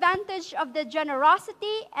taken advantage of the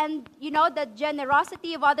generosity and, the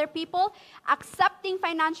generosity of other people, accepting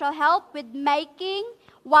financial help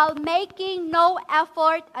while making no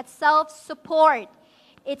effort at self-support.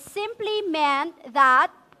 It simply meant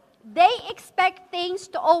that they expect things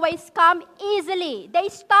to always come easily. They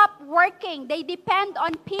stop working. They depend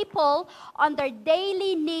on people, on their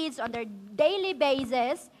daily needs, on their daily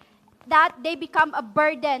basis, that they become a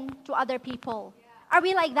burden to other people. Are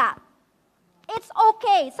we like that? It's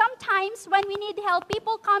okay. Sometimes when we need help,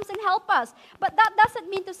 people comes and help us. But that doesn't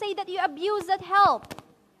mean to say that you abuse that help.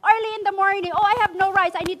 Early in the morning, oh, I have no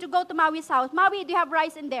rice. I need to go to Maui's house. Maui, do you have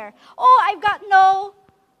rice in there? Oh, I've got no,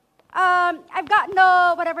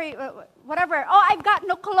 whatever. Oh, I've got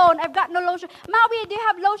no cologne. I've got no lotion. Maui, do you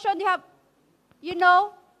have lotion? Do you have,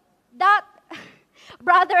 that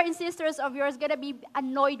brother and sisters of yours going to be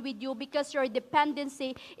annoyed with you because your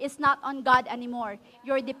dependency is not on God anymore.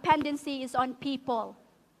 Your dependency is on people.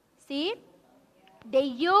 See? They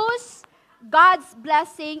use God's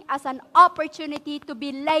blessing as an opportunity to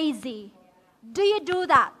be lazy. Do you do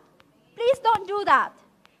that? Please don't do that.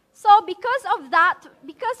 So because of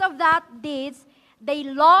that deeds, they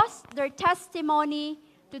lost their testimony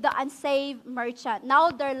to the unsaved merchant.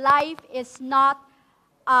 Now their life is not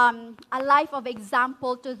a life of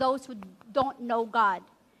example to those who don't know God.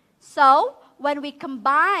 So when we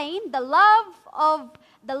combine the love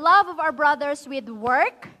of our brothers with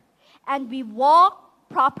work, and we walk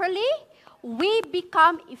properly, we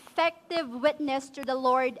become effective witness to the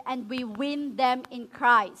Lord, and we win them in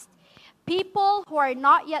Christ. People who are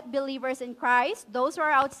not yet believers in Christ, those who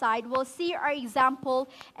are outside, will see our example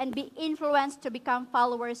and be influenced to become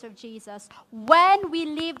followers of Jesus when we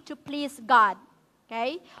live to please God.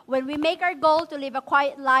 Okay? When we make our goal to live a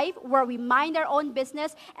quiet life where we mind our own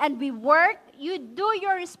business and we work, you do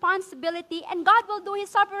your responsibility and God will do His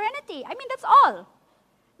sovereignty. I mean, that's all.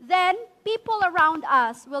 Then people around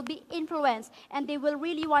us will be influenced and they will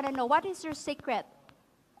really want to know what is your secret.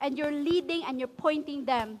 And you're leading and you're pointing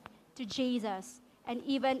them to Jesus and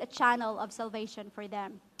even a channel of salvation for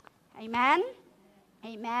them. Amen?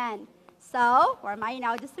 Amen. So, where am I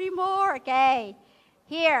now? Just 3 more. Okay.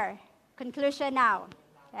 Here. Conclusion now.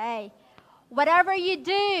 Okay. Whatever you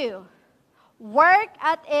do, work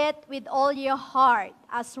at it with all your heart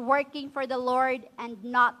as working for the Lord and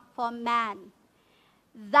not for man.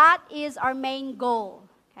 That is our main goal.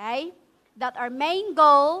 Okay? That our main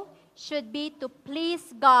goal should be to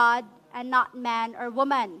please God and not man or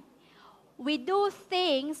woman. We do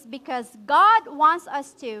things because God wants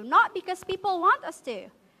us to, not because people want us to.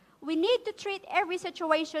 We need to treat every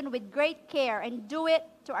situation with great care and do it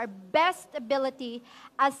to our best ability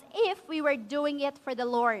as if we were doing it for the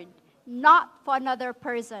Lord, not for another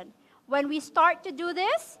person. When we start to do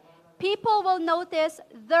this, people will notice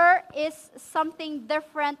there is something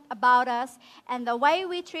different about us and the way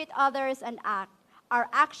we treat others and act. Our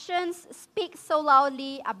actions speak so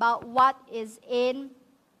loudly about what is in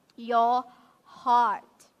your heart.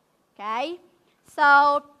 Okay?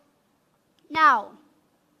 So, now,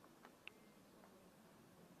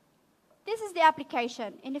 this is the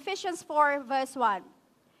application. In Ephesians 4, verse 1.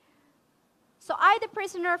 So I, the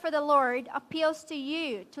prisoner for the Lord, appeals to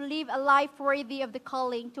you to live a life worthy of the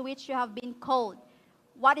calling to which you have been called.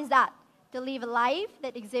 What is that? To live a life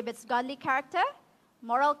that exhibits godly character,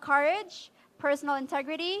 moral courage, personal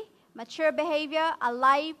integrity, mature behavior, a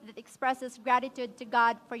life that expresses gratitude to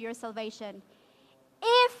God for your salvation.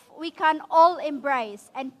 If we can all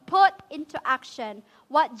embrace and put into action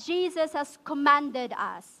what Jesus has commanded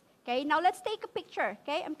us. Okay, now let's take a picture.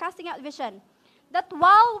 Okay, I'm casting out vision. That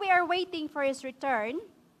while we are waiting for His return,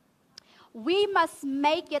 we must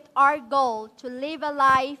make it our goal to live a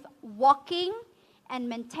life walking and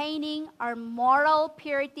maintaining our moral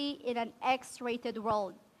purity in an X-rated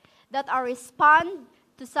world. That our response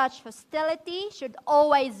to such hostility should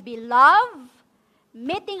always be love,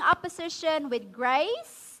 meeting opposition with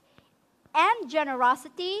grace and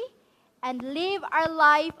generosity, and live our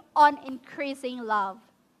life on increasing love.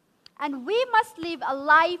 And we must live a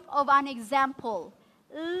life of an example,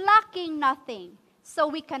 lacking nothing, so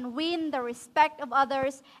we can win the respect of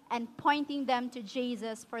others and pointing them to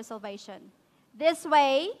Jesus for salvation. This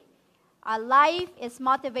way, our life is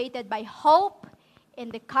motivated by hope in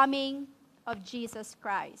the coming of Jesus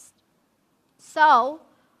Christ. So,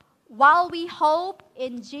 while we hope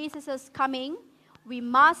in Jesus' coming, we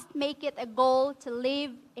must make it a goal to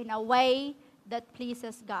live in a way that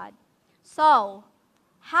pleases God. So,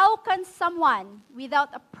 how can someone without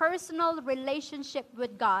a personal relationship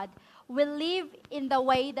with God will live in the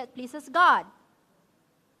way that pleases God?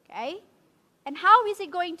 Okay? And how is he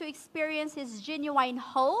going to experience his genuine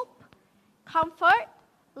hope, comfort,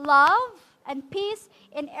 love, and peace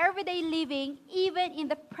in everyday living, even in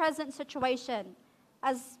the present situation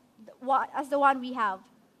as the one we have?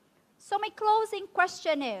 So my closing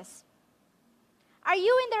question is, are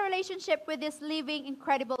you in the relationship with this living,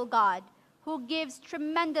 incredible God who gives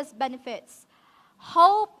tremendous benefits,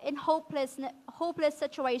 hope in hopeless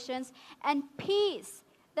situations, and peace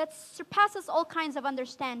that surpasses all kinds of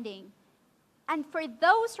understanding? And for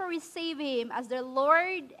those who receive Him as their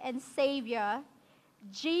Lord and Savior,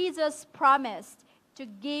 Jesus promised to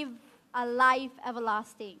give a life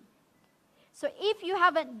everlasting. So if you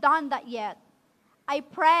haven't done that yet, I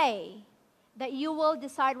pray that you will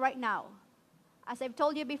decide right now. As I've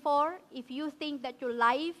told you before, if you think that your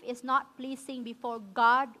life is not pleasing before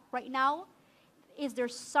God right now, is there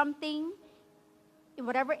something in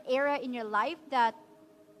whatever area in your life that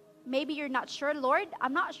maybe you're not sure, Lord,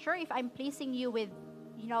 I'm not sure if I'm pleasing you with,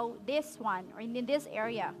 this one or in this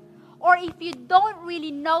area. Or if you don't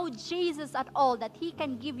really know Jesus at all, that He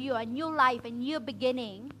can give you a new life, a new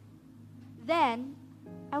beginning, then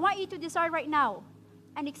I want you to decide right now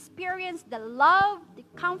and experience the love, the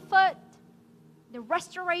comfort, the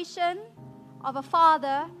restoration of a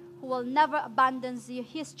Father who will never abandon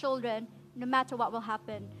His children no matter what will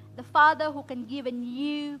happen. The Father who can give a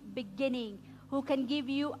new beginning, who can give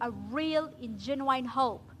you a real and genuine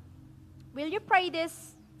hope. Will you pray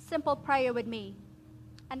this simple prayer with me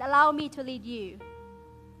and allow me to lead you?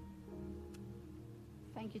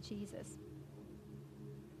 Thank you, Jesus.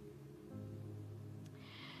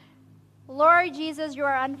 Lord Jesus, you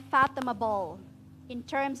are unfathomable in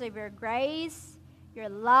terms of your grace, your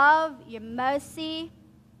love, your mercy,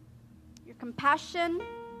 your compassion,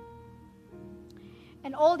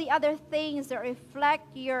 and all the other things that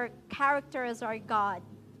reflect your character as our God.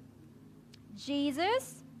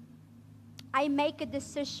 Jesus, I make a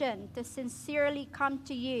decision to sincerely come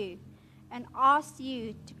to you and ask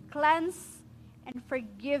you to cleanse and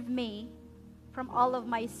forgive me from all of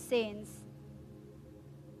my sins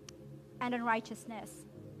and unrighteousness.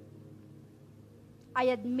 I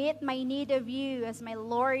admit my need of you as my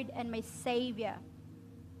Lord and my Savior.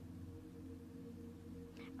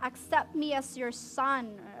 Accept me as your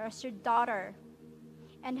son or as your daughter,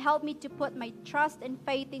 and help me to put my trust and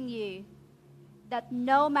faith in you, that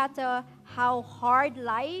no matter how hard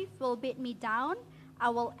life will beat me down, I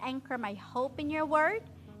will anchor my hope in your word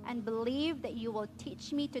and believe that you will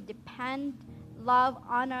teach me to depend, love,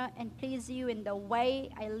 honor, and please you in the way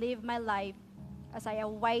I live my life as I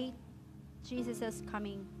await Jesus'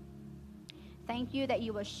 coming. Thank you that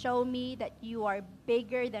you will show me that you are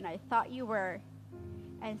bigger than I thought you were.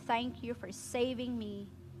 And thank you for saving me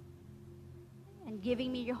and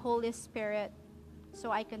giving me your Holy Spirit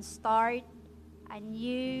so I can start a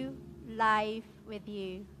new life with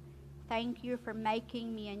you. Thank you for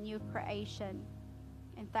making me a new creation.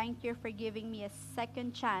 And thank you for giving me a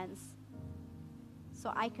second chance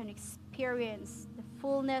so I can experience the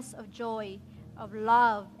fullness of joy, of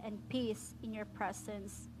love, and peace in your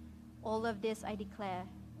presence. All of this I declare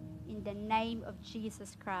in the name of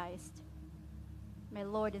Jesus Christ, my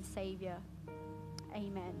Lord and Savior.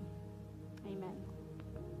 Amen. Amen.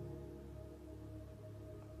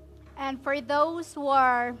 And for those who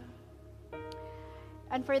are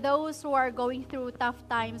going through tough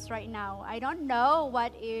times right now, I don't know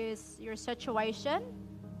what is your situation.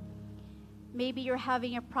 Maybe you're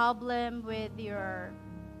having a problem with your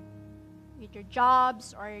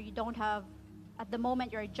jobs, or you don't have, at the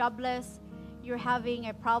moment you're jobless. You're having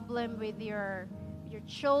a problem with your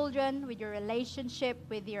children, with your relationship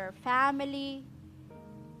with your family,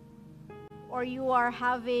 or you are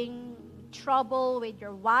having trouble with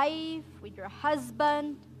your wife, with your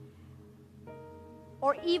husband,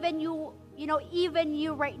 or even you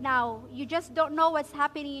right now, you just don't know what's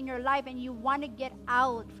happening in your life and you want to get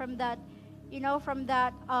out from that,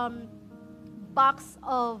 box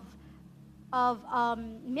of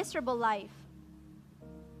miserable life.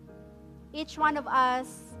 Each one of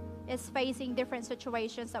us is facing different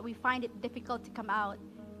situations that we find it difficult to come out.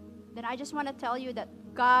 Then I just want to tell you that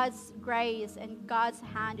God's grace and God's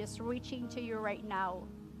hand is reaching to you right now.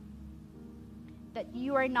 That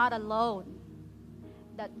you are not alone.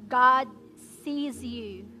 That God sees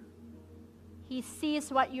you. He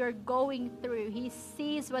sees what you're going through. He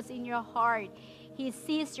sees what's in your heart. He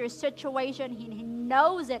sees your situation. He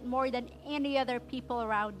knows it more than any other people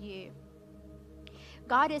around you.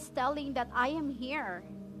 God is telling that I am here.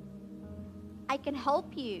 I can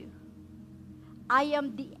help you. I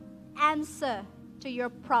am the answer to your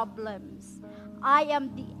problems. I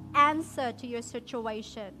am the answer to your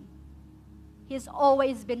situation. He's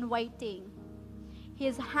always been waiting.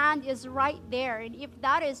 His hand is right there. And if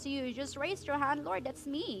that is you, just raise your hand. Lord, that's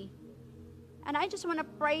me. And I just want to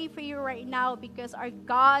pray for you right now, because our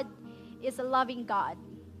God is a loving God.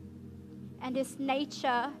 And His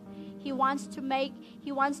nature, He wants to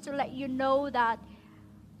let you know that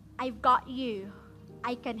I've got you.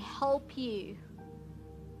 I can help you.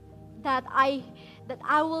 That I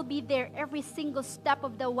will be there every single step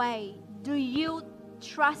of the way. Do you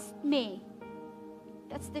trust me?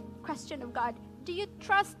 That's the question of God. Do you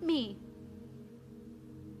trust me?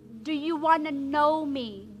 Do you want to know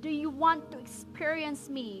me? Do you want to experience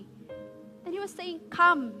me? Then He was saying,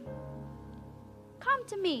 come. come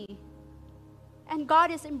to me. And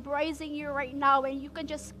God is embracing you right now, and you can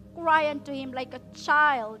just cry unto Him like a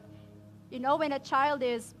child. You know, when a child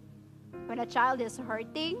is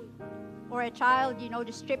hurting, or a child,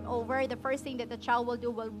 just tripped over, the first thing that the child will do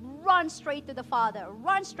will run straight to the father,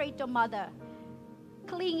 run straight to mother,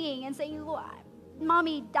 clinging and saying,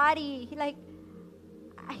 Mommy, Daddy,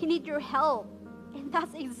 I need your help. And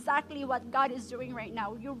that's exactly what God is doing right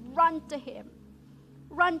now. You run to Him.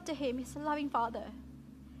 Run to Him. He's a loving Father.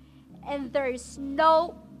 And there is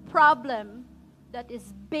no problem that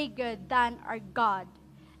is bigger than our God.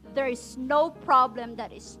 There is no problem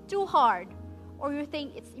that is too hard, or you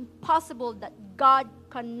think it's impossible that God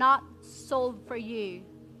cannot solve for you.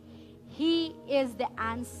 He is the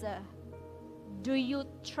answer. Do you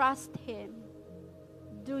trust Him?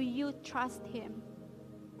 Do you trust Him?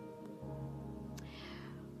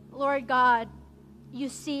 Lord God, you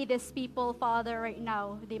see these people, Father, right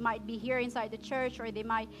now. They might be here inside the church, or they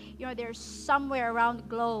might, they're somewhere around the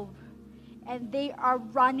globe. And they are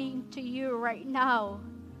running to you right now,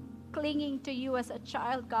 clinging to you as a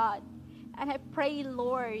child, God. And I pray,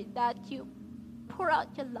 Lord, that you pour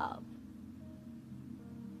out your love,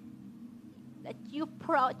 that you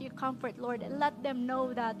pour out your comfort, Lord, and let them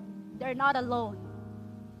know that they're not alone.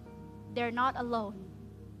 They're not alone.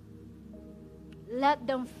 Let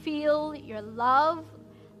them feel your love.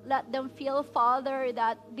 Let them feel, Father,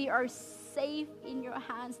 that they are safe in your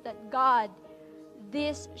hands, that God,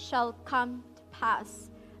 this shall come to pass.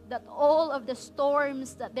 That all of the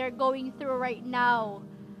storms that they're going through right now,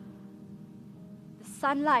 the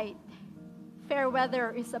sunlight, fair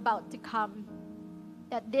weather is about to come.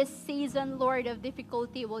 That this season, Lord, of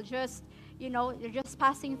difficulty will just, they're just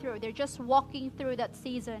passing through. They're just walking through that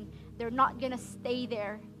season. They're not going to stay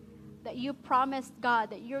there. That you promised, God,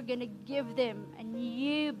 that you're going to give them a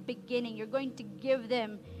new beginning. You're going to give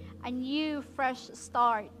them a new fresh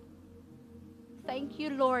start. Thank you,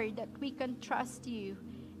 Lord, that we can trust you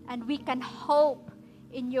and we can hope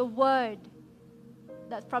in your word,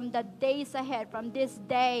 that from the days ahead, from this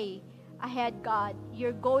day ahead, God,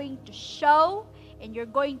 you're going to show and you're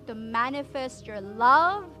going to manifest your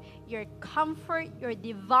love, your comfort, your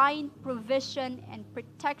divine provision and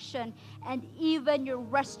protection, and even your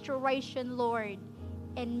restoration, Lord,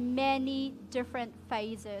 in many different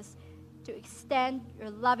phases, to extend your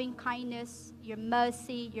loving kindness, your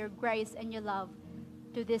mercy, your grace, and your love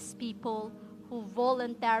to these people who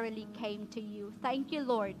voluntarily came to you. Thank you,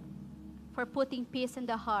 Lord, for putting peace in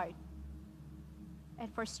the heart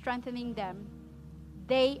and for strengthening them.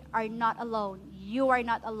 They are not alone. You are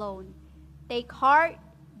not alone. Take heart.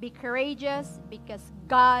 Be courageous, because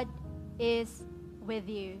God is with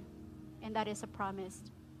you. And that is a promise.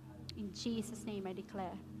 In Jesus' name I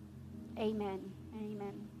declare. Amen.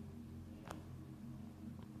 Amen.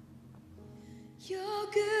 Your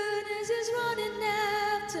goodness is running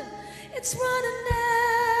after, it's running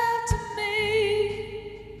after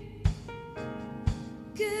me.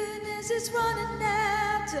 Goodness is running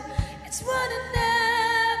after, it's running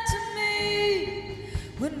after me.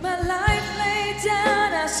 When my life laid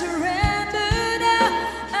down, I surrendered now.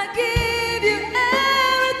 I give you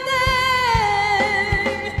everything.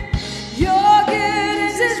 Your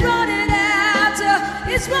goodness is running after,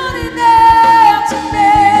 it's running after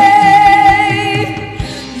me.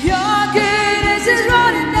 Your goodness is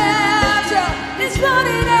running after, it's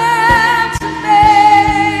running after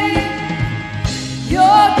me.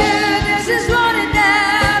 Your goodness is running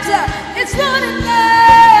after, it's running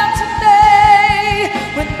after me.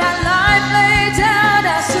 When my life laid down,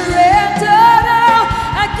 I surrendered all.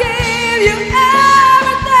 I give you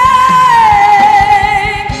everything.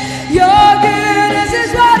 Your goodness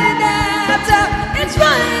is running after, it's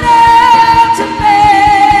running after me.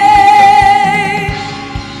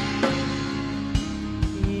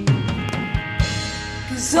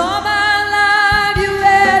 'Cause all my life you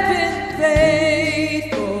have been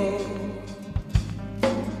faithful.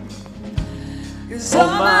 'Cause all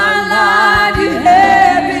my life you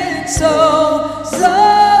have been so, so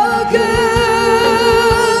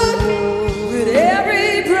good. With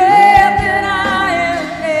every breath that I am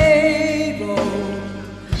able,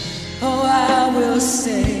 oh, I will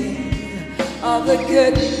sing of the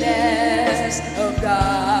goodness of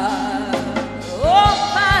God. All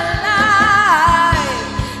my life,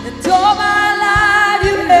 and all my life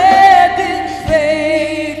you have been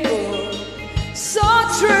faithful, so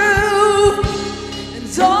true.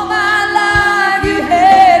 And all my life you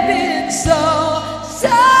have been so,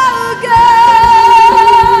 so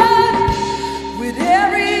good. With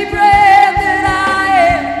every breath that I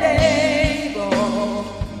am able,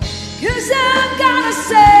 'cause I'm gonna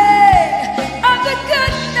say of the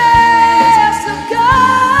goodness of God.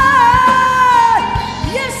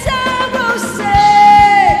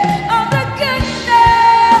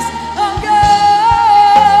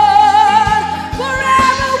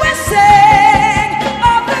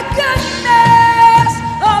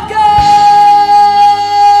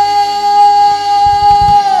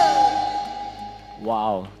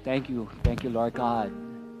 Lord God.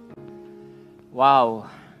 Wow.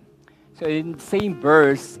 So in the same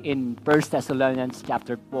verse in 1 Thessalonians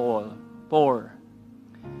chapter 4, Paul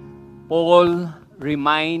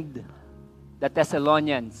remind the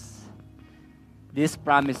Thessalonians these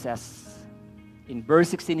promises. In verse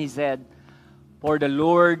 16 he said, "For the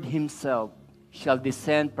Lord himself shall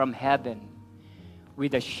descend from heaven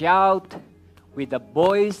with a shout, with the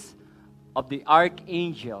voice of the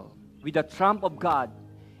archangel, with the trump of God,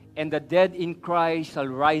 and the dead in Christ shall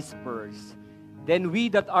rise first. Then we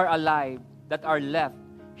that are alive, that are left,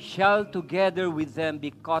 shall together with them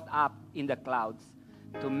be caught up in the clouds,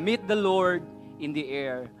 to meet the Lord in the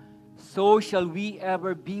air. So shall we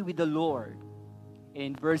ever be with the Lord."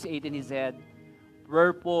 In verse 18 he said,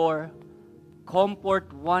 "Wherefore,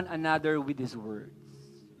 comfort one another with these words."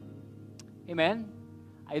 Amen?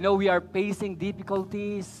 I know we are facing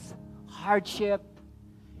difficulties, hardship.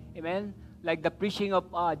 Amen? Like the preaching of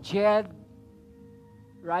Jed,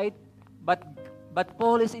 right? But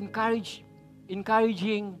Paul is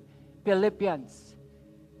encouraging Philippians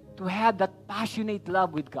to have that passionate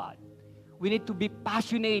love with God. We need to be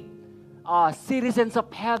passionate citizens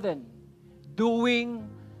of heaven, doing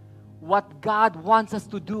what God wants us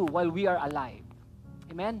to do while we are alive.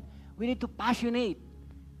 Amen? We need to passionate.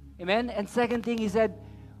 Amen? And second thing, he said,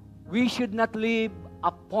 we should not live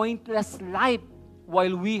a pointless life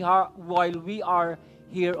while we are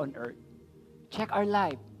here on earth. Check our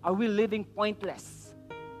life. Are we living pointless?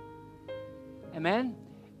 Amen?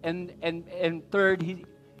 And third,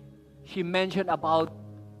 she mentioned about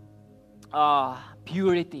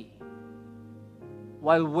purity.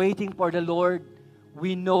 While waiting for the Lord,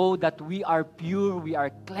 we know that we are pure, we are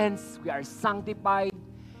cleansed, we are sanctified,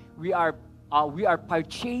 we are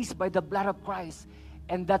purchased by the blood of Christ.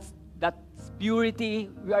 And that's purity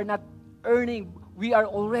we are not earning. We are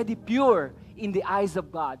already pure in the eyes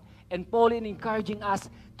of God. And Paul is encouraging us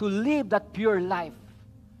to live that pure life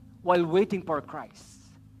while waiting for Christ.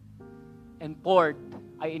 And fourth,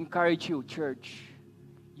 I encourage you, church,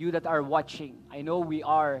 you that are watching. I know we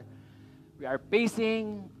are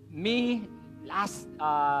facing, me, last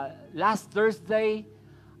Thursday,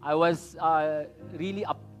 I was really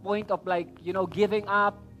a point of giving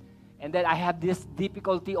up. And then I have this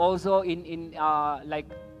difficulty also in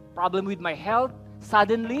problem with my health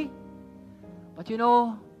suddenly. But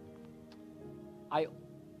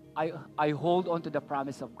I hold on to the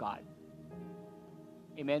promise of God.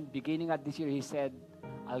 Amen. Beginning at this year, he said,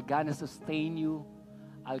 "I'll gonna sustain you.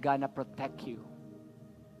 I'll gonna protect you."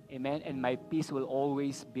 Amen. And my peace will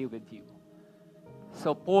always be with you.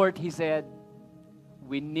 So fourth, he said,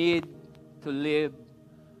 we need to live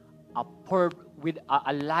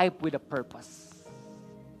a life with a purpose.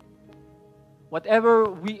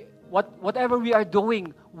 Whatever we are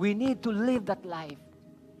doing, we need to live that life.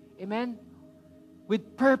 Amen?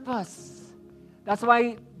 With purpose. That's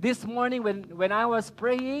why this morning when I was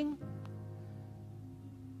praying,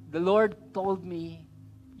 the Lord told me,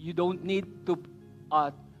 you don't need to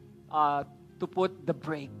put the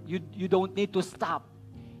brake. You don't need to stop.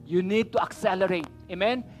 You need to accelerate.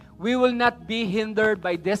 Amen? We will not be hindered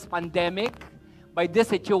by this pandemic, by this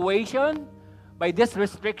situation, by this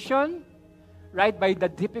restriction, right? By the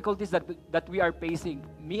difficulties that we are facing.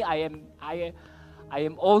 Me, I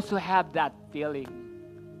am also have that feeling.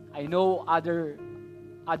 I know other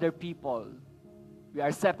people. We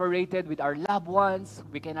are separated with our loved ones.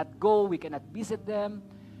 We cannot go. We cannot visit them,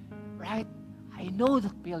 right? I know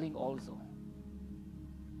that feeling also.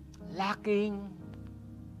 Lacking.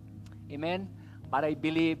 Amen? But I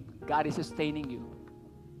believe God is sustaining you.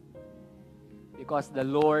 Because the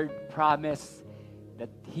Lord promised that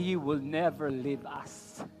He will never leave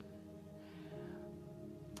us.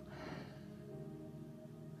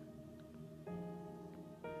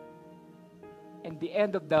 In the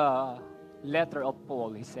end of the letter of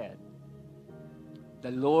Paul, he said,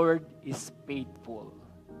 "The Lord is faithful,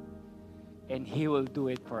 and He will do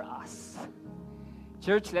it for us."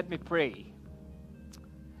 Church, let me pray.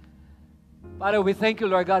 Father, we thank you,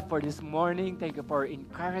 Lord God, for this morning. Thank you for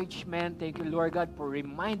encouragement. Thank you, Lord God, for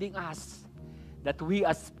reminding us that we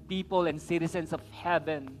as people and citizens of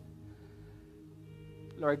heaven,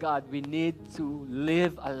 Lord God, we need to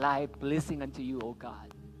live a life pleasing unto you, O God.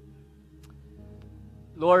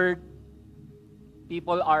 Lord,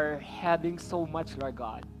 people are having so much, Lord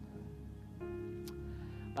God.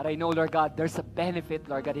 But I know, Lord God, there's a benefit,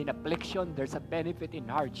 Lord God, in affliction. There's a benefit in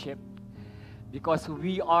hardship. Because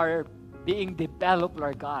we are being developed,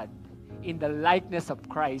 Lord God, in the likeness of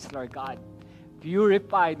Christ, Lord God.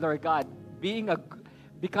 Purified, Lord God,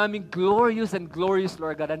 becoming glorious and glorious,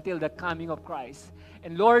 Lord God, until the coming of Christ.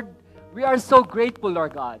 And Lord, we are so grateful,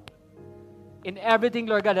 Lord God, in everything,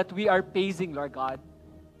 Lord God, that we are facing, Lord God.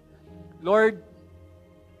 Lord,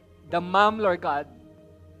 the mom, Lord God,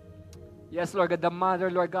 yes, Lord God, the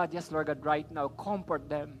mother, Lord God, yes, Lord God, right now, comfort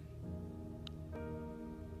them.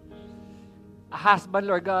 A husband,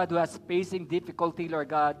 Lord God, who is facing difficulty, Lord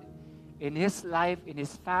God, in his life, in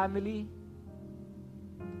his family.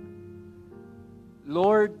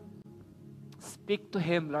 Lord, speak to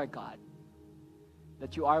him, Lord God,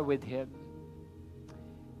 that you are with him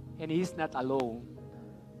and he's not alone.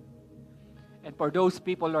 And for those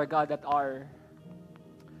people, Lord God, that are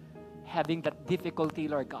having that difficulty,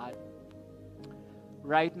 Lord God,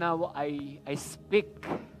 right now I speak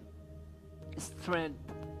strength.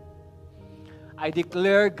 I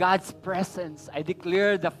declare God's presence. I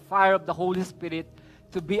declare the fire of the Holy Spirit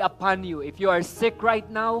to be upon you. If you are sick right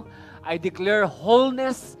now, I declare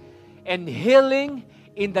wholeness and healing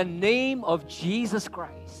in the name of Jesus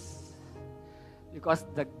Christ. Because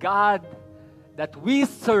the God that we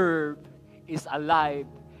serve is alive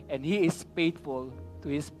and He is faithful to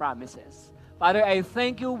His promises. Father, I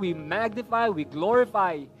thank you. We magnify, we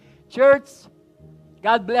glorify. Church,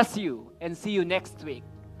 God bless you and see you next week.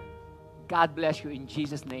 God bless you in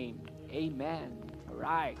Jesus' name. Amen. All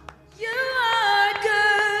right. You are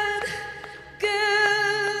good,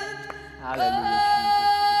 good. Hallelujah,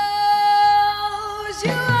 Oh,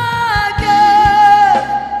 you are good,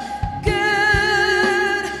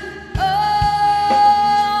 good. Oh,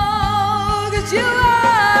 'cause you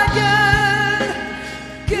are good,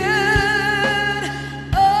 good.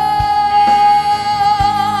 Oh,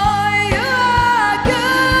 you are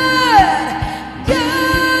good,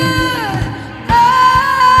 good.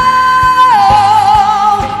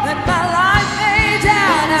 Oh, when my life laid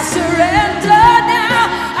down, I surrender now.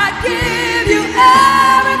 I give you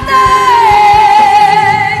everything.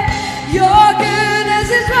 Your goodness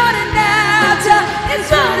is running after, it's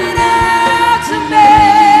running after me.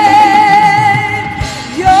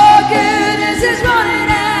 Your goodness is running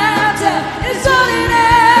after, it's running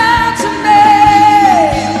after me.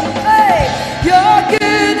 Hey, your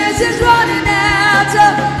goodness is running after,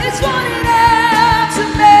 it's running after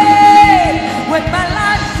me. When my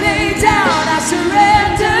life laid down, I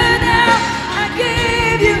surrender now. I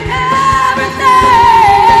give you everything.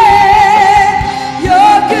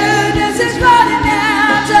 Your goodness is running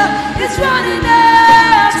after, it's running after.